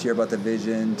heard last year about the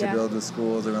vision to build the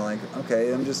schools, and we're like,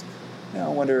 okay, I'm just, I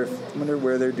wonder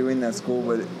where they're doing that school,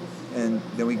 but. And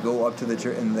then we go up to the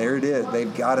church, and there it is.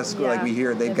 They've got a school. Like we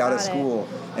hear, they've got a school.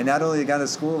 And not only they got a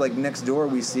school, like next door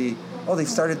we see, they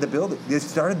started the building. They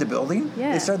started the building?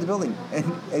 Yeah. They started the building.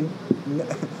 And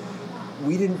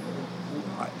we didn't.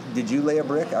 Did you lay a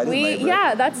brick? I didn't lay a brick.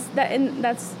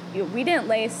 Yeah, we didn't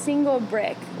lay a single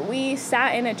brick. We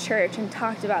sat in a church and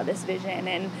talked about this vision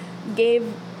and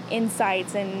gave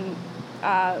insights and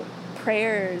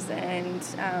prayers and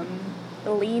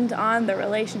leaned on the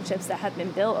relationships that have been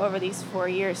built over these 4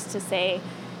 years to say,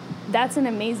 that's an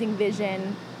amazing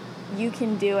vision, you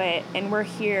can do it, and we're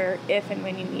here if and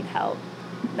when you need help.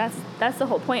 That's the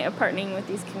whole point of partnering with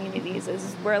these communities,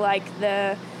 is we're like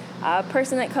the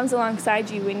person that comes alongside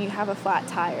you when you have a flat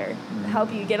tire,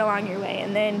 help you get along your way,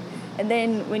 and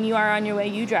then when you are on your way,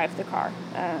 you drive the car.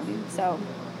 So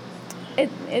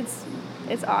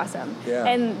it's awesome. Yeah.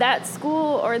 And that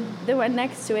school, or the one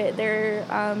next to it, they're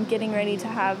getting ready to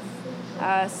have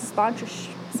a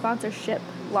sponsorship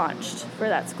launched for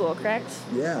that school, correct?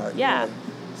 Yeah.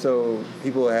 So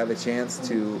people have a chance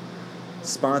to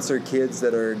sponsor kids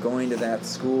that are going to that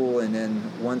school, and then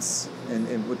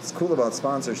and what's cool about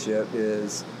sponsorship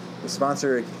is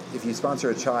if you sponsor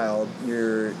a child,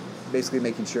 you're basically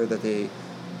making sure that they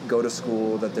go to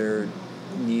school, that their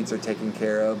needs are taken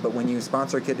care of. But when you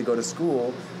sponsor a kid to go to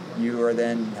school, you are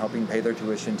then helping pay their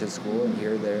tuition to school, and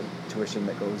here their tuition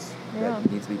that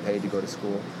needs to be paid to go to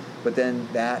school. But then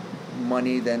that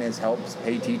money then helps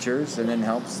pay teachers, and then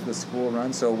helps the school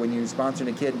run. So when you're sponsoring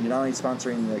a kid, you're not only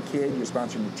sponsoring the kid, you're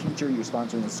sponsoring the teacher, you're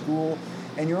sponsoring the school,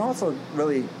 and you're also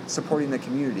really supporting the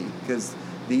community, because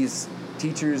these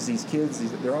teachers, these kids,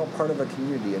 they're all part of a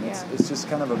community, and it's just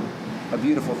kind of a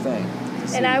beautiful thing.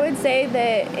 And I would say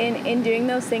that in doing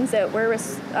those things, that we're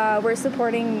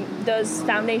supporting those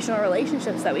foundational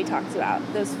relationships that we talked about,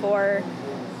 those 4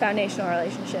 foundational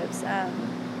relationships.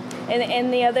 And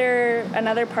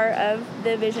another part of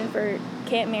the vision for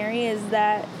Camp Mary is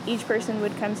that each person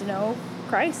would come to know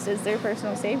Christ as their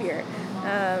personal Savior.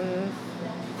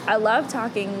 I love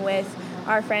talking with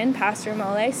our friend Pastor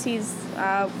Moles, he's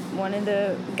one of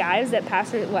the guys that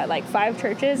pastors 5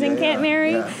 churches in Camp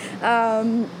Mary.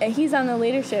 He's on the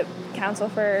leadership council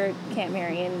for Camp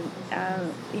Mary, and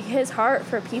his heart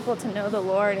for people to know the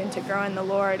Lord and to grow in the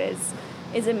Lord is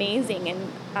amazing.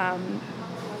 And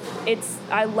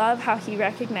I love how he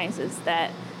recognizes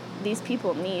that these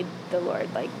people need the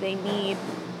Lord. Like they need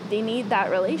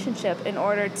that relationship in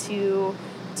order to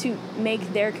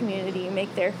make their community,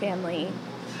 make their family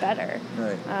better.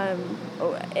 Right.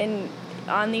 And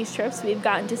on these trips, we've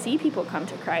gotten to see people come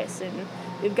to Christ, and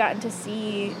we've gotten to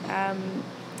see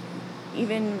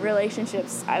even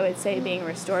relationships, I would say, being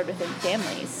restored within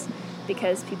families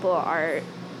because people are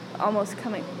almost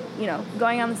going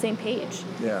on the same page.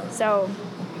 Yeah. So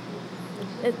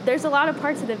there's a lot of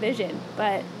parts of the vision,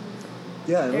 but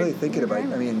yeah, and really thinking about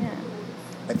it, I mean,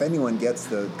 if anyone gets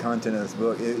the content of this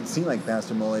book, it seemed like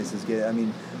Pastor Moles is getting, I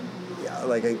mean,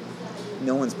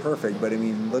 no one's perfect, but I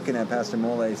mean, looking at Pastor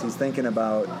Moles, he's thinking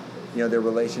about, their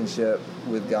relationship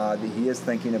with God. He is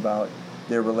thinking about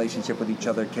their relationship with each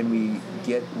other. Can we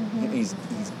get, he's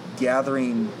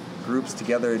gathering groups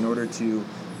together in order to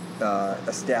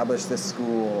establish this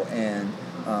school and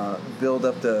build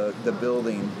up the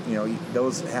building.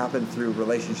 Those happen through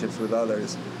relationships with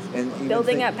others. And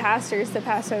building up pastors to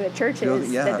pastor the churches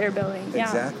that they're building. Yeah.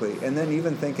 Exactly. And then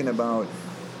even thinking about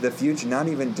the future, not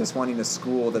even just wanting a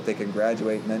school that they can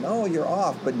graduate and then, you're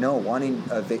off, but no, wanting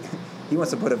he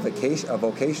wants to put a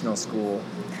vocational school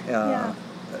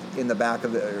in the back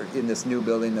of in this new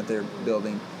building that they're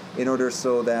building, in order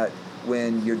so that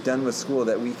when you're done with school,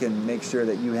 that we can make sure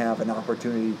that you have an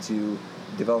opportunity to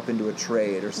develop into a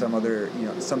trade or some other,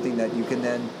 something that you can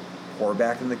then pour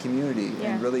back in the community.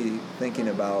 And really thinking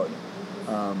about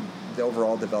the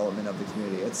overall development of the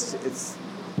community.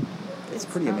 It's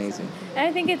pretty amazing. And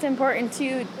I think it's important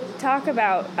to talk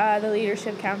about the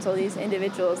Leadership Council, these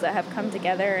individuals that have come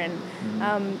together, and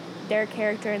their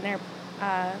character and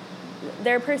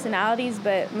their personalities,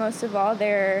 but most of all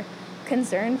their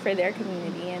concern for their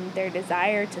community and their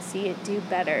desire to see it do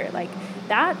better. Like,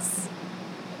 that's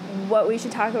what we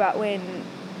should talk about when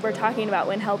we're talking about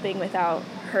when helping without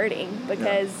hurting,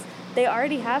 because they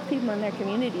already have people in their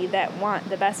community that want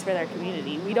the best for their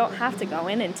community. We don't have to go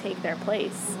in and take their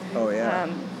place. Oh, yeah.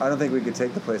 I don't think we could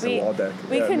take the place of Waldeck.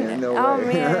 We couldn't. No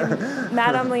way. Man.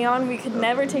 Madame Leon, we could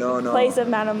never take the place of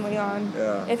Madame Leon.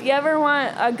 Yeah. If you ever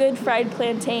want a good fried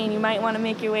plantain, you might want to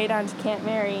make your way down to Camp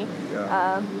Mary,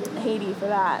 Haiti, for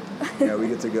that. Yeah, we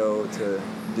get to go to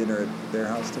dinner at their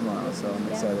house tomorrow, so I'm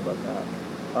excited about that.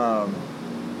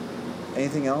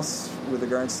 Anything else with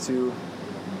regards to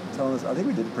telling us? I think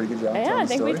we did a pretty good job telling the story. Yeah, I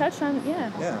think we touched on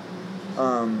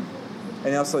Yeah.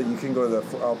 And also, you can go to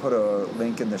I'll put a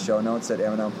link in the show notes at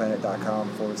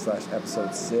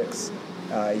AmazonPlanet.com/episode 6.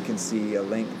 You can see a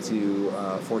link to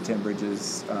 410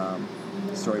 Bridges'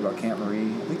 story about Camp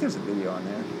Marie. I think there's a video on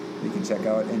there you can check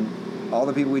out. And all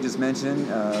the people we just mentioned,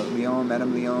 Leon,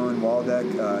 Madame Leon, Waldeck,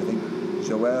 I think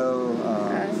Joel,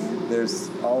 there's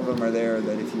all of them are there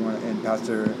that if you want, and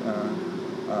Pastor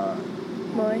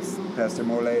Moles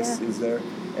is there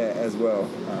as well.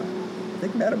 I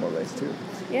think Madame Moles too.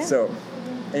 Yeah. So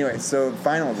anyway, the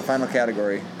final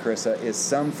category, Carissa, is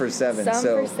Some for 7.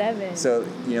 For 7. So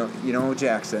you know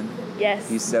Jackson. Yes.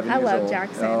 He's 7 years old. I love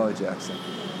Jackson. Oh, Jackson.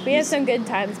 We have some good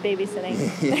times babysitting.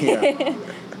 Yeah.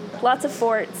 Lots of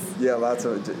forts. Yeah,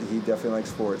 he definitely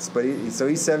likes forts. But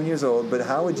he's 7 years old. But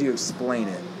how would you explain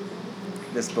it?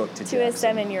 This book to a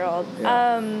 7-year-old.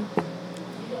 Yeah.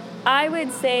 I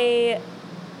would say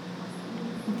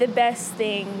the best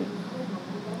thing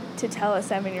to tell a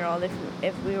 7-year-old,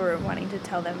 if we were wanting to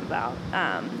tell them about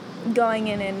going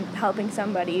in and helping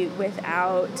somebody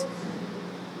without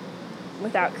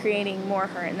creating more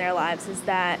hurt in their lives, is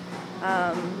that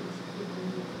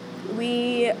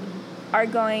we are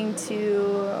going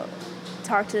to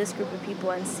talk to this group of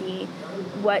people and see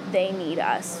what they need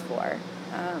us for.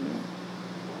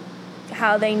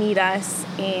 How they need us,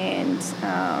 and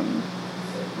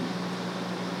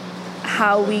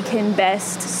how we can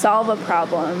best solve a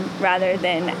problem rather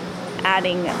than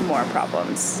adding more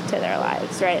problems to their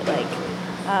lives, right? Like,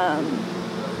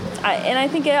 I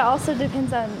think it also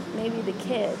depends on maybe the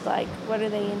kid. Like, what are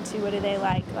they into? What do they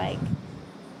like? Like,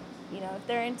 if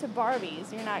they're into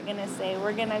Barbies, you're not going to say,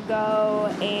 we're going to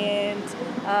go and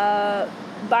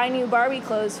buy new Barbie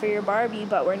clothes for your Barbie,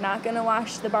 but we're not going to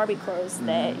wash the Barbie clothes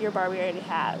that your Barbie already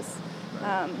has.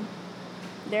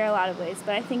 There are a lot of ways,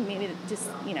 but I think maybe just,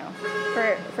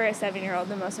 for a 7-year-old,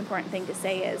 the most important thing to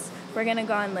say is we're going to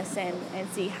go and listen and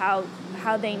see how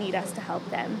they need us to help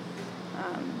them.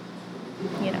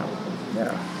 Yeah.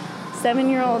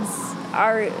 7-year-olds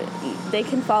they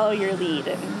can follow your lead.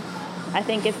 And I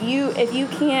think if you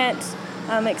can't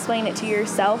explain it to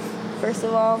yourself, first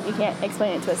of all, you can't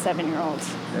explain it to a 7-year-old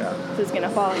who's going to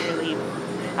follow your lead.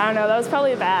 I don't know, that was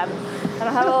probably bad. I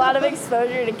don't have a lot of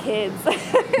exposure to kids.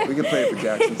 We can play it for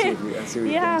Jackson, see what he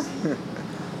thinks.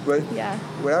 But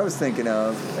what I was thinking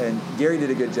of, and Gary did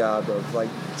a good job of like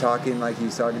talking like he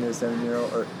was talking to a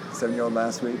 7-year-old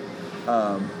last week.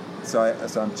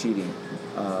 So I'm cheating.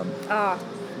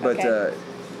 But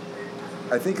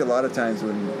I think a lot of times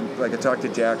when like I talk to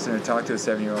Jackson or talk to a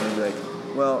 7-year-old, I'd be like,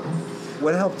 well,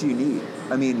 what help do you need?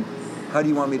 I mean, how do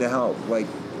you want me to help? Like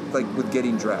with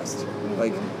getting dressed.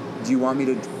 Like, do you want me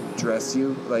to dress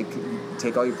you? Like,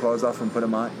 take all your clothes off and put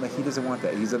them on? Like, he doesn't want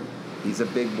that. He's a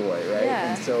big boy, right?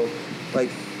 Yeah. And so, like,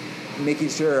 making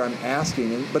sure I'm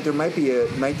asking, but there might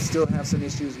still have some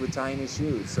issues with tying his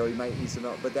shoes, so he might need some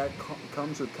help. But that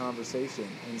comes with conversation.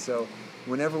 And so,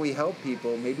 whenever we help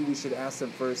people, maybe we should ask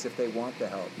them first if they want the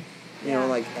help. You know,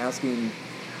 like asking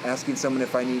someone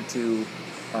if I need to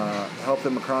help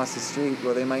them across the street.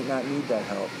 Well, they might not need that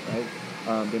help, right?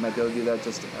 They might be able to do that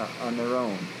just on their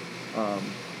own.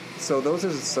 So those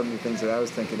are some of the things that I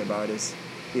was thinking about is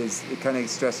kind of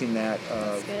stressing that.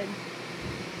 That's good.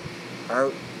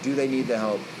 Do they need the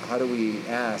help? How do we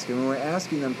ask? And when we're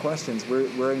asking them questions,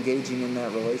 we're engaging in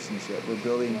that relationship.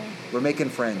 We're making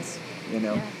friends,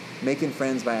 making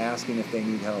friends by asking if they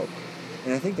need help.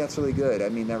 And I think that's really good. I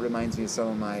mean, that reminds me of some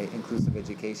of my inclusive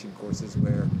education courses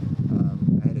where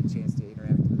I had a chance to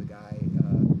interact with a guy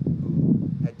who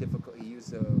had difficulty. He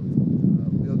used a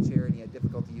wheelchair and he had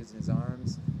difficulty using his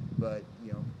arms, but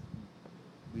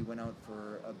we went out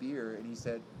for a beer and he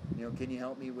said, can you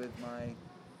help me with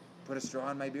put a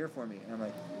straw in my beer for me? And I'm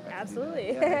like,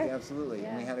 absolutely. Yeah, absolutely.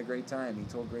 And we had a great time. He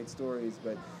told great stories,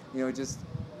 but just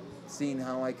seeing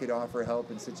how I could offer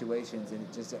help in situations, and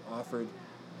it just offered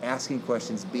asking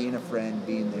questions, being a friend,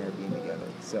 being there, being together.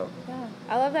 So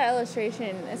I love that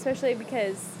illustration, especially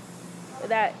because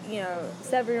that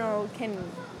 7-year-old can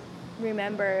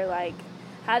remember, like,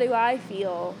 how do I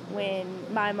feel when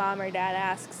my mom or dad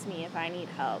asks me if I need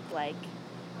help, like,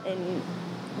 and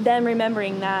them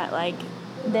remembering that, like,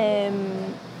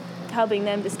 them helping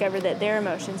them discover that their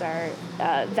emotions are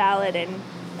valid and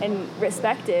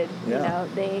respected.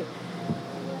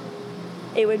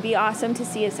 It would be awesome to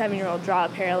see a 7-year-old draw a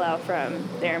parallel from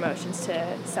their emotions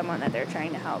to someone that they're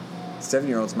trying to help.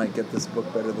 7-year-olds might get this book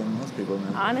better than most people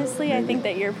now. Honestly, maybe. I think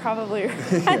that you're probably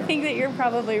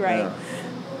right. Yeah.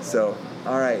 So,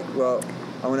 all right. Well,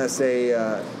 I want to say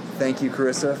thank you,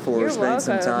 Carissa, for spending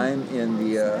some time in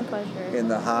the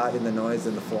hot, in the noise,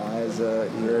 and the flies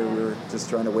here. We were just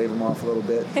trying to wave them off a little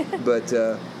bit, but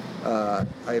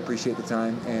I appreciate the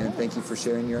time, and thank you for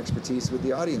sharing your expertise with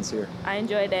the audience here. I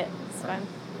enjoyed it. It's fun.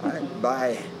 All right.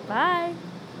 Bye. Bye.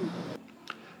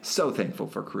 So thankful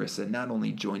for Carissa not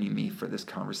only joining me for this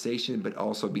conversation, but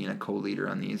also being a co-leader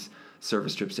on these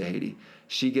service trips to Haiti.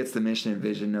 She gets the mission and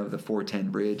vision of the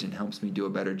 410 Bridge and helps me do a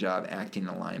better job acting in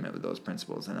alignment with those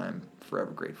principles, and I'm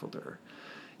forever grateful to her.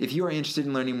 If you are interested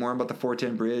in learning more about the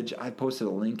 410 Bridge, I posted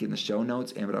a link in the show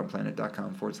notes,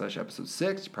 amazonplanet.com/episode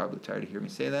 6. You're probably tired of hearing me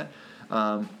say that,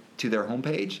 to their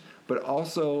homepage. But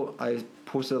also, I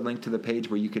posted a link to the page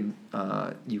where you can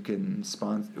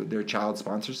sponsor their child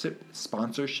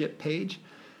sponsorship page.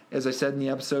 As I said in the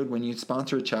episode, when you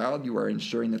sponsor a child, you are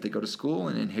ensuring that they go to school,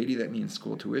 and in Haiti, that means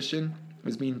school tuition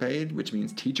is being paid, which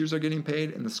means teachers are getting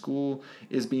paid, and the school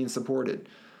is being supported.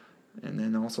 And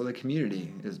then also the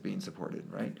community is being supported,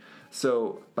 right?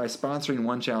 So by sponsoring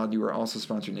one child, you are also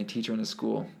sponsoring a teacher and a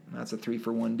school. That's a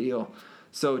 3-for-1 deal.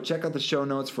 So check out the show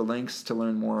notes for links to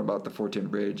learn more about the 410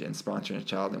 Bridge and sponsoring a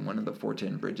child in one of the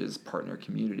 410 Bridge's partner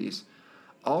communities.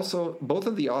 Also, both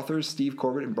of the authors, Steve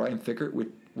Corbett and Brian Fickert,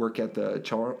 work at the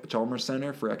Chalmers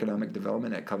Center for Economic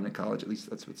Development at Covenant College. At least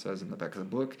that's what it says in the back of the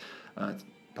book. It's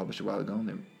published a while ago,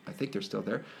 and I think they're still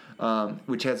there,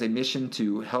 which has a mission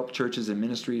to help churches and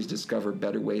ministries discover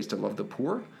better ways to love the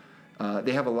poor.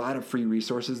 They have a lot of free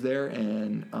resources there,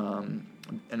 and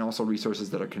also resources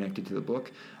that are connected to the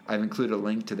book. I've included a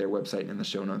link to their website in the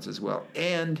show notes as well.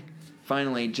 And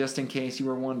finally, just in case you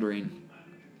were wondering,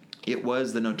 it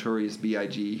was the Notorious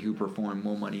B.I.G. who performed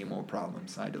More Money and More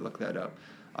Problems. I had to look that up.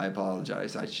 I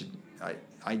apologize.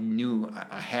 I knew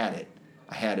I had it,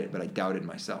 but I doubted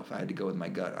myself. I had to go with my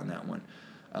gut on that one.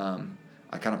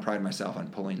 I kind of pride myself on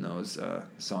pulling those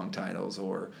song titles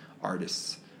or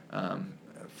artists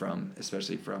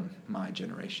especially from my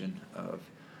generation of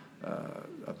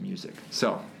music.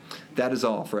 So that is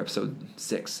all for episode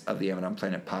 6 of the Amadon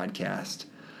Planet podcast.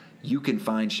 You can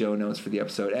find show notes for the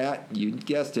episode at, you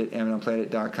guessed it,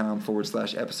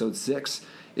 AmadonPlanet.com/episode 6.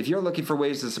 If you're looking for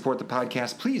ways to support the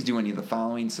podcast, please do any of the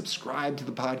following. Subscribe to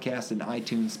the podcast in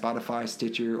iTunes, Spotify,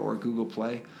 Stitcher, or Google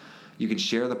Play. You can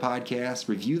share the podcast,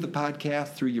 review the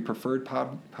podcast through your preferred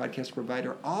podcast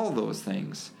provider. All those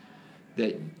things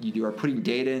that you do are putting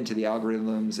data into the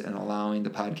algorithms and allowing the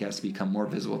podcast to become more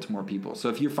visible to more people. So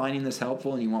if you're finding this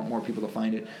helpful and you want more people to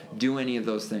find it, do any of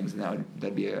those things, and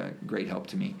that'd be a great help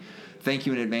to me. Thank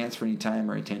you in advance for any time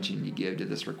or attention you give to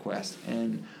this request.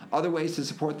 And other ways to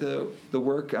support the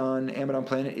work on Amidon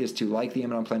Planet is to like the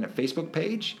Amidon Planet Facebook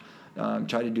page.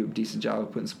 Try to do a decent job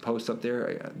of putting some posts up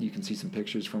there. You can see some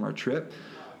pictures from our trip.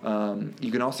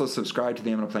 You can also subscribe to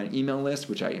the Amidon Planet email list,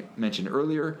 which I mentioned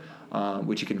earlier,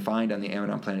 which you can find on the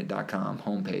AmidonPlanet.com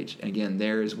homepage. And again,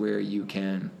 there is where you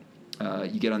can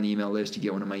you get on the email list, you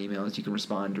get one of my emails, you can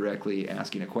respond directly,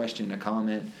 asking a question, a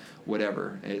comment,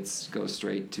 whatever. It goes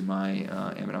straight to my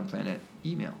Amidon Planet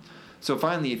email. So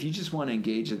finally, if you just want to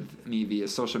engage with me via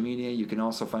social media, you can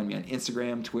also find me on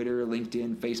Instagram, Twitter,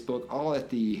 LinkedIn, Facebook, all at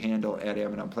the handle at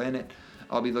Amidon Planet.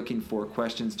 I'll be looking for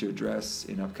questions to address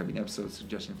in upcoming episodes,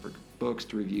 suggestions for books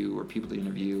to review or people to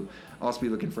interview. I'll also be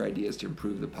looking for ideas to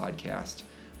improve the podcast,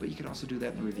 but you can also do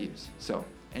that in the reviews. So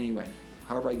anyway,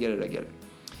 however I get it, I get it.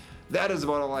 That is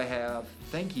about all I have.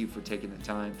 Thank you for taking the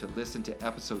time to listen to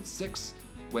episode 6,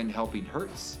 When Helping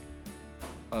Hurts,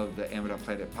 of the Amidon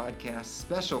Planet podcast.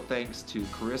 Special thanks to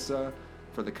Carissa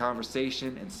for the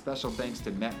conversation, and special thanks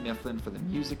to Matt Mifflin for the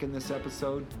music in this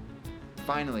episode.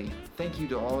 Finally, thank you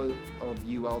to all of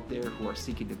you out there who are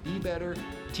seeking to be better,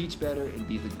 teach better, and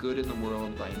be the good in the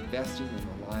world by investing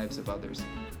in the lives of others.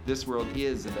 This world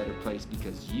is a better place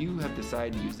because you have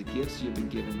decided to use the gifts you've been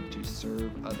given to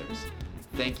serve others.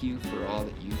 Thank you for all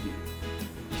that you do.